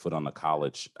set foot on the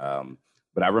college.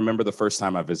 But I remember the first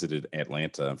time I visited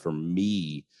Atlanta, and for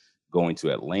me, going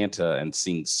to Atlanta and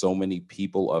seeing so many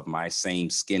people of my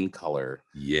same skin color,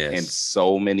 and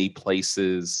so many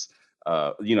places,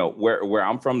 you know, where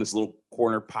I'm from, this little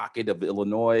corner pocket of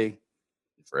Illinois.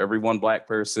 For every one Black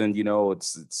person, you know,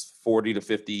 it's 40 to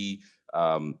 50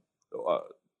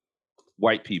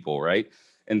 white people, right?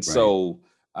 And so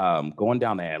going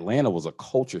down to Atlanta was a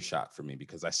culture shock for me,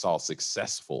 because I saw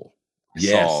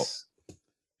saw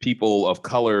people of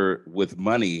color with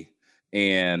money,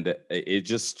 and it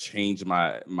just changed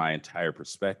my entire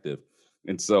perspective.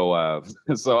 And so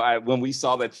when we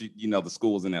saw that you know the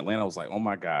school was in Atlanta, I was like, oh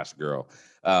my gosh, girl.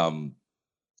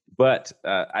 But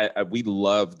we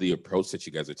love the approach that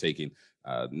you guys are taking,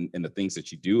 and the things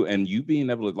that you do, and you being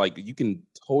able to, like, you can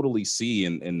totally see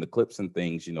in the clips and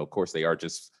things, you know, of course they are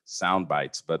just sound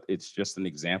bites, but it's just an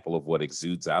example of what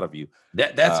exudes out of you.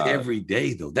 That's every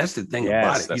day, though. That's the thing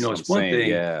about it. You know, it's one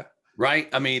thing, right?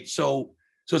 I mean, so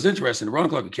it's interesting. The Ron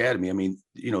Clark Academy, I mean,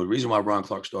 you know, the reason why Ron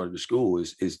Clark started the school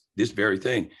is this very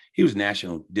thing. He was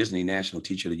Disney National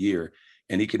Teacher of the Year.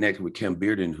 And he connected with Kemp,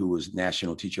 who was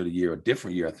National Teacher of the Year, a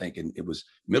different year, I think, and it was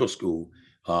middle school.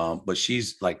 But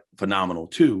she's like phenomenal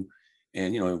too.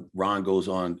 And, you know, Ron goes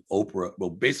on Oprah. Well,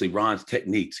 basically Ron's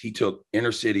techniques. He took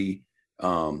inner city,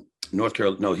 North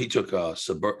Carolina. No, he took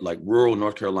rural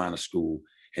North Carolina school,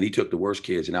 and he took the worst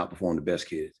kids and outperformed the best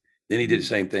kids. Then he did the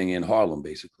same thing in Harlem,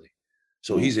 basically.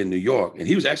 So he's in New York, and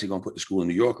he was actually going to put the school in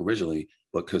New York originally,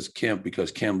 but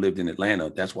because Kemp lived in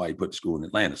Atlanta, that's why he put the school in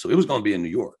Atlanta. So it was going to be in New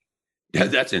York.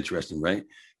 That's interesting, right?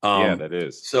 Yeah, that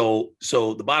is. So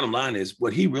the bottom line is,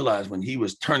 what he realized when he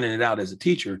was turning it out as a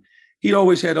teacher, he'd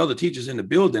always had other teachers in the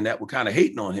building that were kind of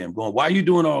hating on him, going, why are you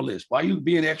doing all this? Why are you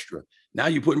being extra? Now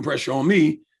you're putting pressure on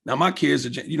me. Now my kids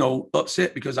are, you know,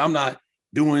 upset because I'm not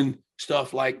doing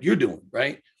stuff like you're doing,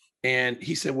 right? And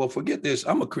he said, well, forget this.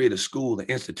 I'm going to create a school and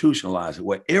institutionalize it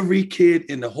where every kid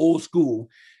in the whole school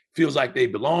feels like they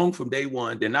belong from day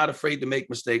one. They're not afraid to make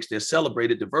mistakes. They're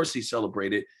celebrated, diversity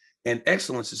celebrated, and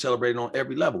excellence is celebrated on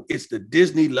every level. It's the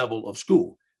Disney level of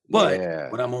school. But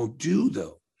what I'm going to do,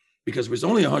 though, because there's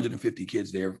only 150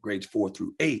 kids there, grades 4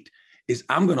 through 8, is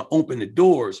I'm going to open the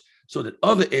doors so that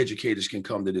other educators can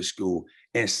come to this school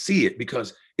and see it.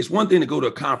 Because it's one thing to go to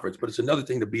a conference, but it's another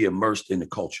thing to be immersed in the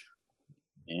culture.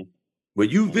 When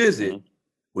you visit,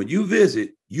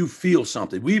 you feel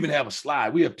something. We even have a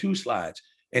slide. We have 2 slides.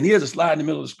 And he has a slide in the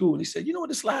middle of the school. And he said, you know what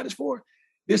this slide is for?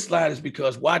 This slide is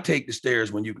because why take the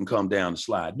stairs when you can come down the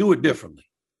slide? Do it differently.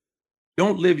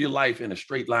 Don't live your life in a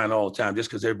straight line all the time just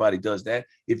because everybody does that.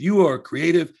 If you are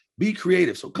creative, be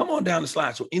creative. So come on down the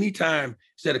slide. So anytime,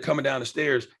 instead of coming down the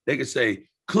stairs, they could say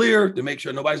clear to make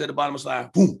sure nobody's at the bottom of the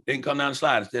slide. Boom, they can come down the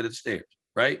slide instead of the stairs,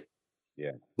 right?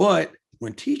 Yeah. But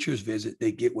when teachers visit,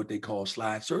 they get what they call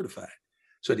slide certified.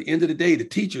 So at the end of the day, the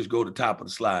teachers go to the top of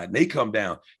the slide and they come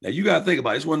down. Now you got to think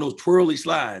about it. It's one of those twirly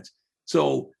slides.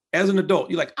 So as an adult,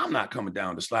 you're like, I'm not coming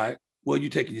down the slide. Well, you're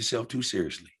taking yourself too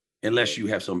seriously unless you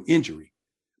have some injury.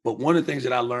 But one of the things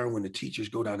that I learned when the teachers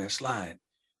go down that slide,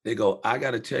 they go, I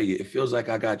got to tell you, it feels like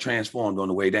I got transformed on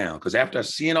the way down. Because after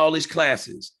seeing all these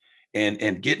classes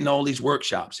and getting all these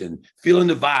workshops and feeling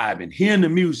the vibe and hearing the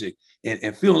music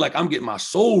and feeling like I'm getting my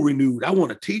soul renewed, I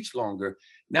want to teach longer.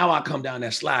 Now I come down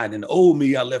that slide and the old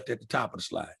me I left at the top of the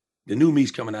slide. The new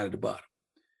me's coming out of the bottom.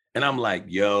 And I'm like,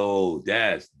 yo,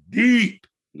 that's deep.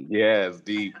 Yeah, it's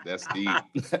deep. That's deep.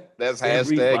 That's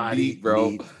hashtag deep,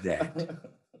 bro. Needs that.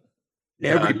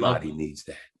 Everybody needs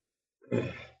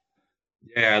that.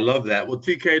 Yeah, I love that. Well,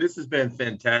 TK, this has been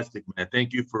fantastic, man.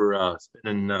 Thank you for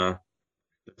spending the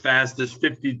fastest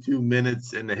 52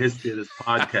 minutes in the history of this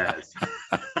podcast.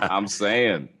 I'm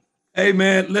saying. Hey,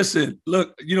 man, listen,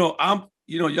 look, y'all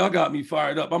got me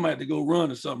fired up. I might have to go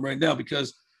run or something right now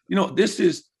because,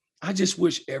 I just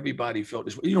wish everybody felt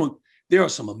this way. There are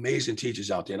some amazing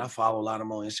teachers out there, and I follow a lot of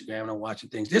them on Instagram and I'm watching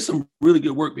things. There's some really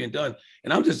good work being done.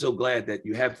 And I'm just so glad that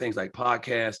you have things like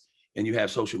podcasts and you have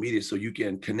social media so you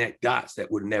can connect dots that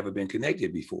would have never been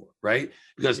connected before, right?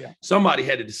 Because somebody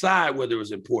had to decide whether it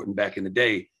was important back in the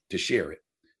day to share it.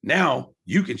 Now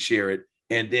you can share it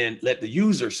and then let the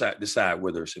user decide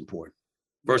whether it's important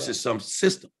versus some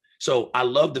system. So I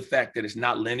love the fact that it's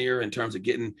not linear in terms of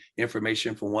getting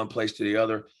information from one place to the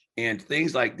other. And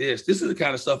things like this is the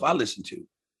kind of stuff I listen to.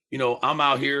 I'm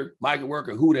out here, migrant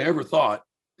worker, who'd have ever thought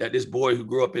that this boy who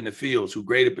grew up in the fields, who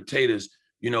graded potatoes,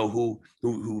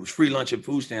 who's free lunch and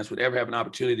food stamps would ever have an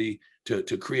opportunity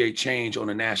to create change on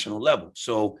a national level.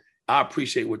 So I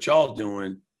appreciate what y'all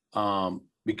doing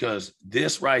because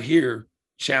this right here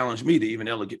challenged me to even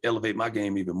elevate my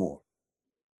game even more.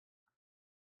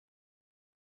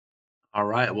 All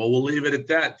right. Well, we'll leave it at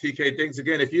that. TK, thanks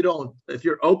again. If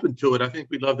you're open to it, I think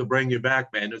we'd love to bring you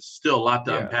back, man. There's still a lot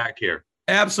to unpack here.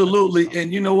 Absolutely.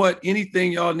 And you know what?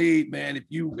 Anything y'all need, man, if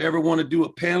you ever want to do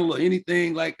a panel or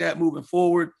anything like that moving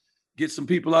forward, get some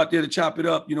people out there to chop it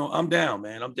up. I'm down,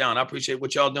 man. I'm down. I appreciate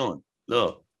what y'all doing.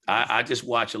 Look, I just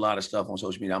watch a lot of stuff on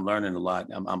social media. I'm learning a lot.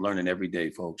 I'm learning every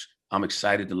day, folks. I'm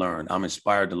excited to learn. I'm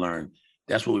inspired to learn.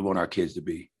 That's what we want our kids to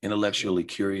be. Intellectually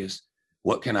curious.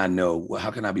 What can I know?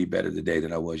 How can I be better today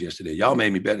than I was yesterday? Y'all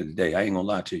made me better today. I ain't gonna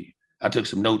lie to you. I took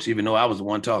some notes, even though I was the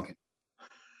one talking.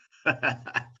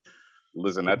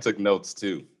 Listen, I took notes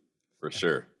too, for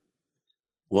sure.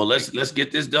 Well, let's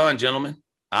get this done, gentlemen.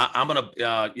 I'm gonna,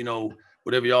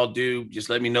 whatever y'all do,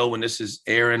 just let me know when this is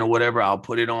airing or whatever. I'll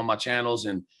put it on my channels.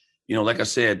 And, like I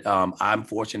said, I'm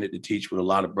fortunate to teach with a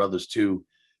lot of brothers too.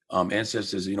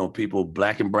 Ancestors, people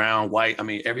black and brown, white. I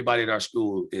mean, everybody at our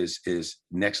school is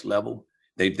next level.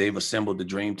 They've assembled the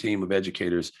dream team of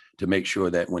educators to make sure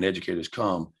that when educators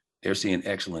come, they're seeing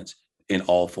excellence in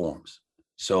all forms.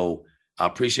 So I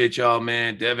appreciate y'all,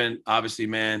 man. Devin, obviously,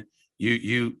 man,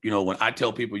 you when I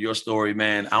tell people your story,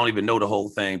 man, I don't even know the whole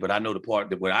thing, but I know the part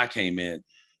that where I came in,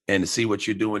 and to see what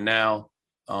you're doing now.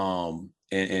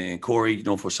 And Corey,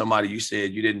 for somebody, you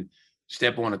said you didn't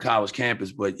step on a college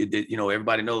campus, but it did,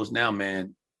 everybody knows now,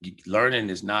 man,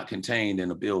 learning is not contained in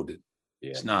a building.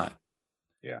 Yeah. It's not.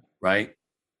 Yeah. Right.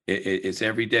 It's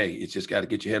every day. It's just got to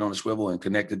get your head on a swivel and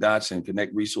connect the dots and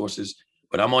connect resources.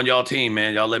 But I'm on y'all team,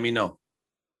 man. Y'all let me know.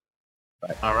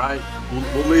 All right.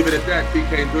 We'll leave it at that.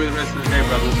 TK, enjoy the rest of the day,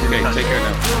 brother. Okay, take care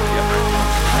now.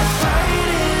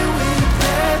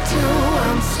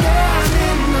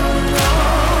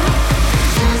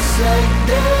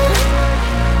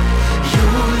 You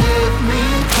lift me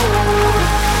forward.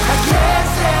 I can't